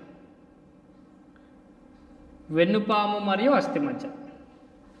 వెన్నుపాము మరియు అస్థి మధ్య.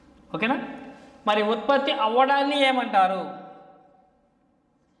 ఓకేనా? మరి ఉత్పత్తి అవ్వడాన్ని ఏమంటారు?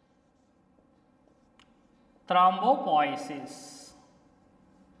 థ్రాంబోపాయిసిస్.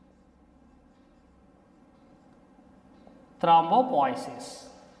 థ్రాంబోపాయిసిస్.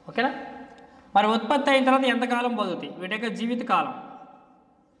 ఓకేనా? మరి ఉత్పత్తి అయిన తర్వాత ఎంతకాలం బతుకుతాయి? వీటి యొక్క జీవితకాలం,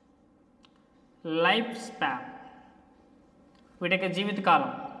 లైఫ్ స్పాన్. వీటి యొక్క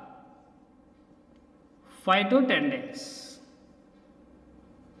జీవితకాలం 5 to 10 days.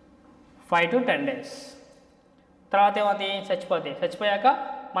 5 to 10 days. తర్వాత ఏమవుతాయి? చచ్చిపోతాయి. చచ్చిపోయాక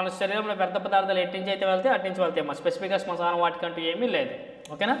మన శరీరంలో వ్యర్థ పదార్థాలు ఎట్టించి అయితే వెళ్తాయి అట్టించి వెళ్తాయి. మా స్పెసిఫిక్గా శ్మశానం వాటికంటూ ఏమీ లేదు.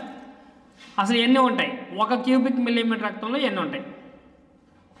 ఓకేనా? అసలు ఎన్ని ఉంటాయి? 1 క్యూబిక్ మిల్లీమీటర్ రక్తంలో ఎన్ని ఉంటాయి?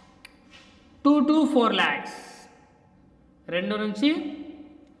 2 to 4 lakhs. 2 నుంచి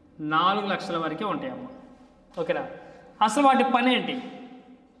 4 లక్షల వరకే ఉంటాయి అమ్మ. ఓకేనా? అసలు వాటి పని ఏంటి?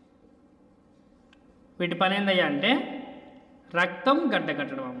 వీటి పని ఏందయ్యా అంటే రక్తం గడ్డ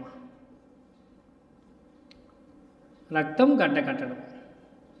కట్టడం అమ్మ. రక్తం గడ్డ కట్టడం,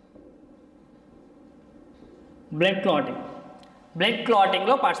 బ్లడ్ క్లాటింగ్. Blood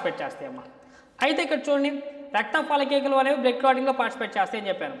క్లాటింగ్లో participate చేస్తాయమ్మా. అయితే ఇక్కడ చూడండి, రక్త ఫలకేకలు అనేవి బ్లడ్ క్లాటింగ్లో పార్టిసిపేట్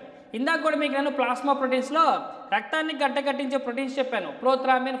చేస్తాయని చెప్పాను. ఇందాక కూడా మీకు నేను ప్లాస్మా ప్రోటీన్స్లో రక్తాన్ని గడ్డకట్టించే ప్రోటీన్స్ చెప్పాను,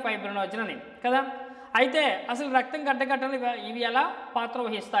 ప్రోథ్రాంబిన్, ఫైబ్రినోజన్ అని కదా. అయితే అసలు రక్తం గడ్డకట్టని ఇవి ఎలా పాత్ర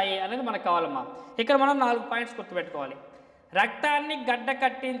వహిస్తాయి అనేది మనకు కావాలమ్మా. ఇక్కడ మనం 4 పాయింట్స్ గుర్తుపెట్టుకోవాలి. రక్తాన్ని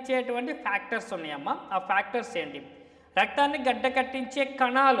గడ్డకట్టించేటువంటి ఫ్యాక్టర్స్ ఉన్నాయమ్మా. ఆ ఫ్యాక్టర్స్ ఏంటి? రక్తాన్ని గడ్డకట్టించే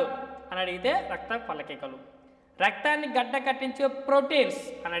కణాలు అని అడిగితే రక్త ఫలకేకలు, రక్తాన్ని గడ్డకట్టించే ప్రోటీన్స్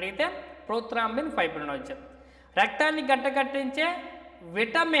అని అడిగితే ప్రోథ్రాంబిన్, ఫైబ్రినోజన్, రక్తాన్ని గడ్డకట్టించే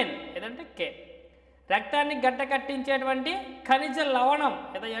విటమిన్ ఏదంటే K, రక్తాన్ని గడ్డకట్టించేటువంటి ఖనిజ లవణం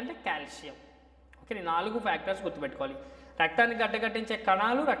ఏదంటే కాల్షియం. ఓకే, ఈ 4 ఫ్యాక్టర్స్ గుర్తుపెట్టుకోవాలి. రక్తాన్ని గడ్డకట్టించే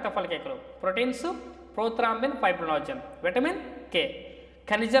కణాలు రక్త ఫలకేకలు, proteins prothrombin, fibrinogen, vitamin K,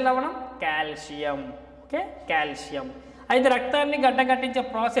 ఖనిజ లవణం కాల్షియం. Okay, calcium. అయితే రక్తాన్ని గడ్డకట్టించే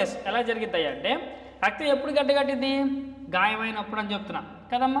ప్రాసెస్ ఎలా జరుగుతాయి అంటే రక్తం ఎప్పుడు గడ్డకట్టింది? గాయమైనప్పుడు అని చెప్తున్నా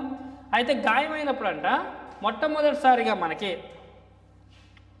కదమ్మా. అయితే గాయమైనప్పుడు అంట మొట్టమొదటిసారిగా మనకి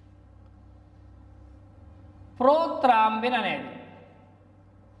ప్రోథ్రాంబిన్ అనేది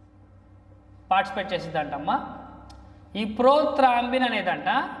పార్టిసిపేట్ చేసిద్దంటమ్మా. ఈ ప్రోథ్రాంబిన్ అనేదంట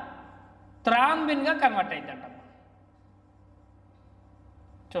థ్రాంబిన్గా కన్వర్ట్ అయిందంటమ్మా.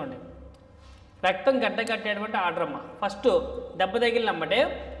 చూడండి, రక్తం గడ్డకట్టేటువంటి ఆర్డర్ అమ్మా. ఫస్ట్ దెబ్బ తగిలినమ్మటే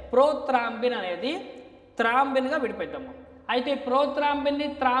ప్రోథ్రాంబిన్ అనేది థ్రాంబిన్గా విడిపోయిద్దాము. అయితే ప్రోథ్రాంబిన్ని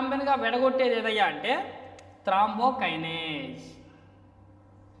థ్రాంబిన్గా విడగొట్టేది ఏదయ్యా అంటే థ్రాంబోకైనేజ్.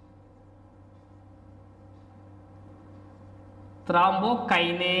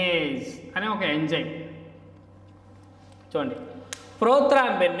 థ్రాంబోకైనేజ్ అనే ఒక ఎంజైమ్. చూడండి,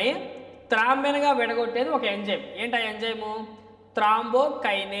 ప్రోథ్రాంబిన్ని థ్రాంబిన్గా విడగొట్టేది ఒక ఎంజైమ్. ఏంటి ఆ ఎంజైము?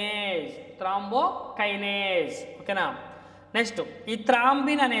 థ్రాంబోకైనేజ్. థ్రాంబోకైనేజ్. ఓకేనా? నెక్స్ట్ ఈ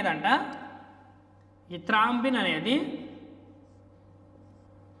థ్రాంబిన్ అనేదంట, ఈ థ్రాంబిన్ అనేది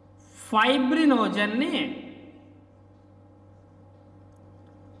ఫైబ్రినోజన్ని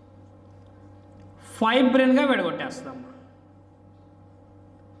ఫైబ్రిన్గా విడగొట్టేస్తాము.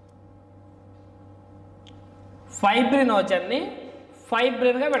 ఫైబ్రినోజన్ని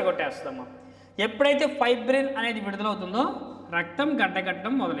ఫైబ్రిన్గా విడగొట్టేస్తాము. ఎప్పుడైతే ఫైబ్రిన్ అనేది విడుదలవుతుందో రక్తం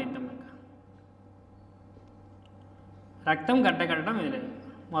గడ్డకట్టడం మొదలైద్దాం. ఇంకా రక్తం గడ్డకట్టడం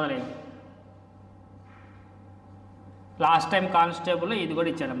మొదలైంది. లాస్ట్ టైం కానిస్టేబుల్లో ఇది కూడా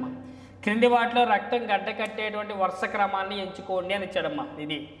ఇచ్చాడమ్మా. క్రింది వాటిలో రక్తం గడ్డకట్టేటువంటి వరుస క్రమాన్ని ఎంచుకోండి అని ఇచ్చాడమ్మా.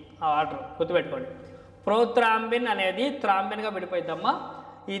 ఇది ఆ ఆర్డర్ గుర్తుపెట్టుకోండి. ప్రోథ్రాంబిన్ అనేది థ్రాంబిన్గా విడిపోయిద్దమ్మా.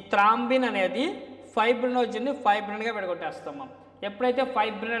 ఈ థ్రాంబిన్ అనేది ఫైబ్రినోజన్ని ఫైబ్రిన్గా విడగొట్టేస్తామా. ఎప్పుడైతే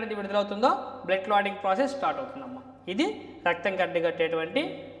ఫైబ్రిన్ అనేది విడుదలవుతుందో బ్లడ్ క్లాటింగ్ ప్రాసెస్ స్టార్ట్ అవుతుందమ్మా. ఇది రక్తం గడ్డకట్టేటువంటి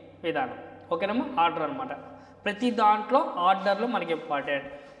విధానం. ఓకేనమ్మా, ఆర్డర్ అనమాట. ప్రతి దాంట్లో ఆర్డర్లు మనకి ఇంపార్టెంట్.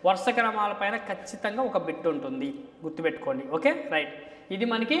 వరుస క్రమాల పైన ఖచ్చితంగా ఒక బిట్ ఉంటుంది, గుర్తుపెట్టుకోండి. Okay, right. ఇది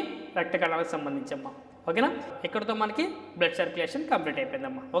మనకి రక్త కణాలకు సంబంధించమ్మా. ఓకేనా, ఇక్కడితో మనకి బ్లడ్ సర్క్యులేషన్ కంప్లీట్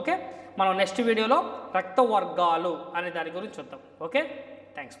అయిపోయిందమ్మా. ఓకే, మనం నెక్స్ట్ వీడియోలో రక్త వర్గాలు అనే దాని గురించి చూద్దాం. Okay,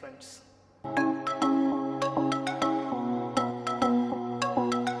 thanks friends.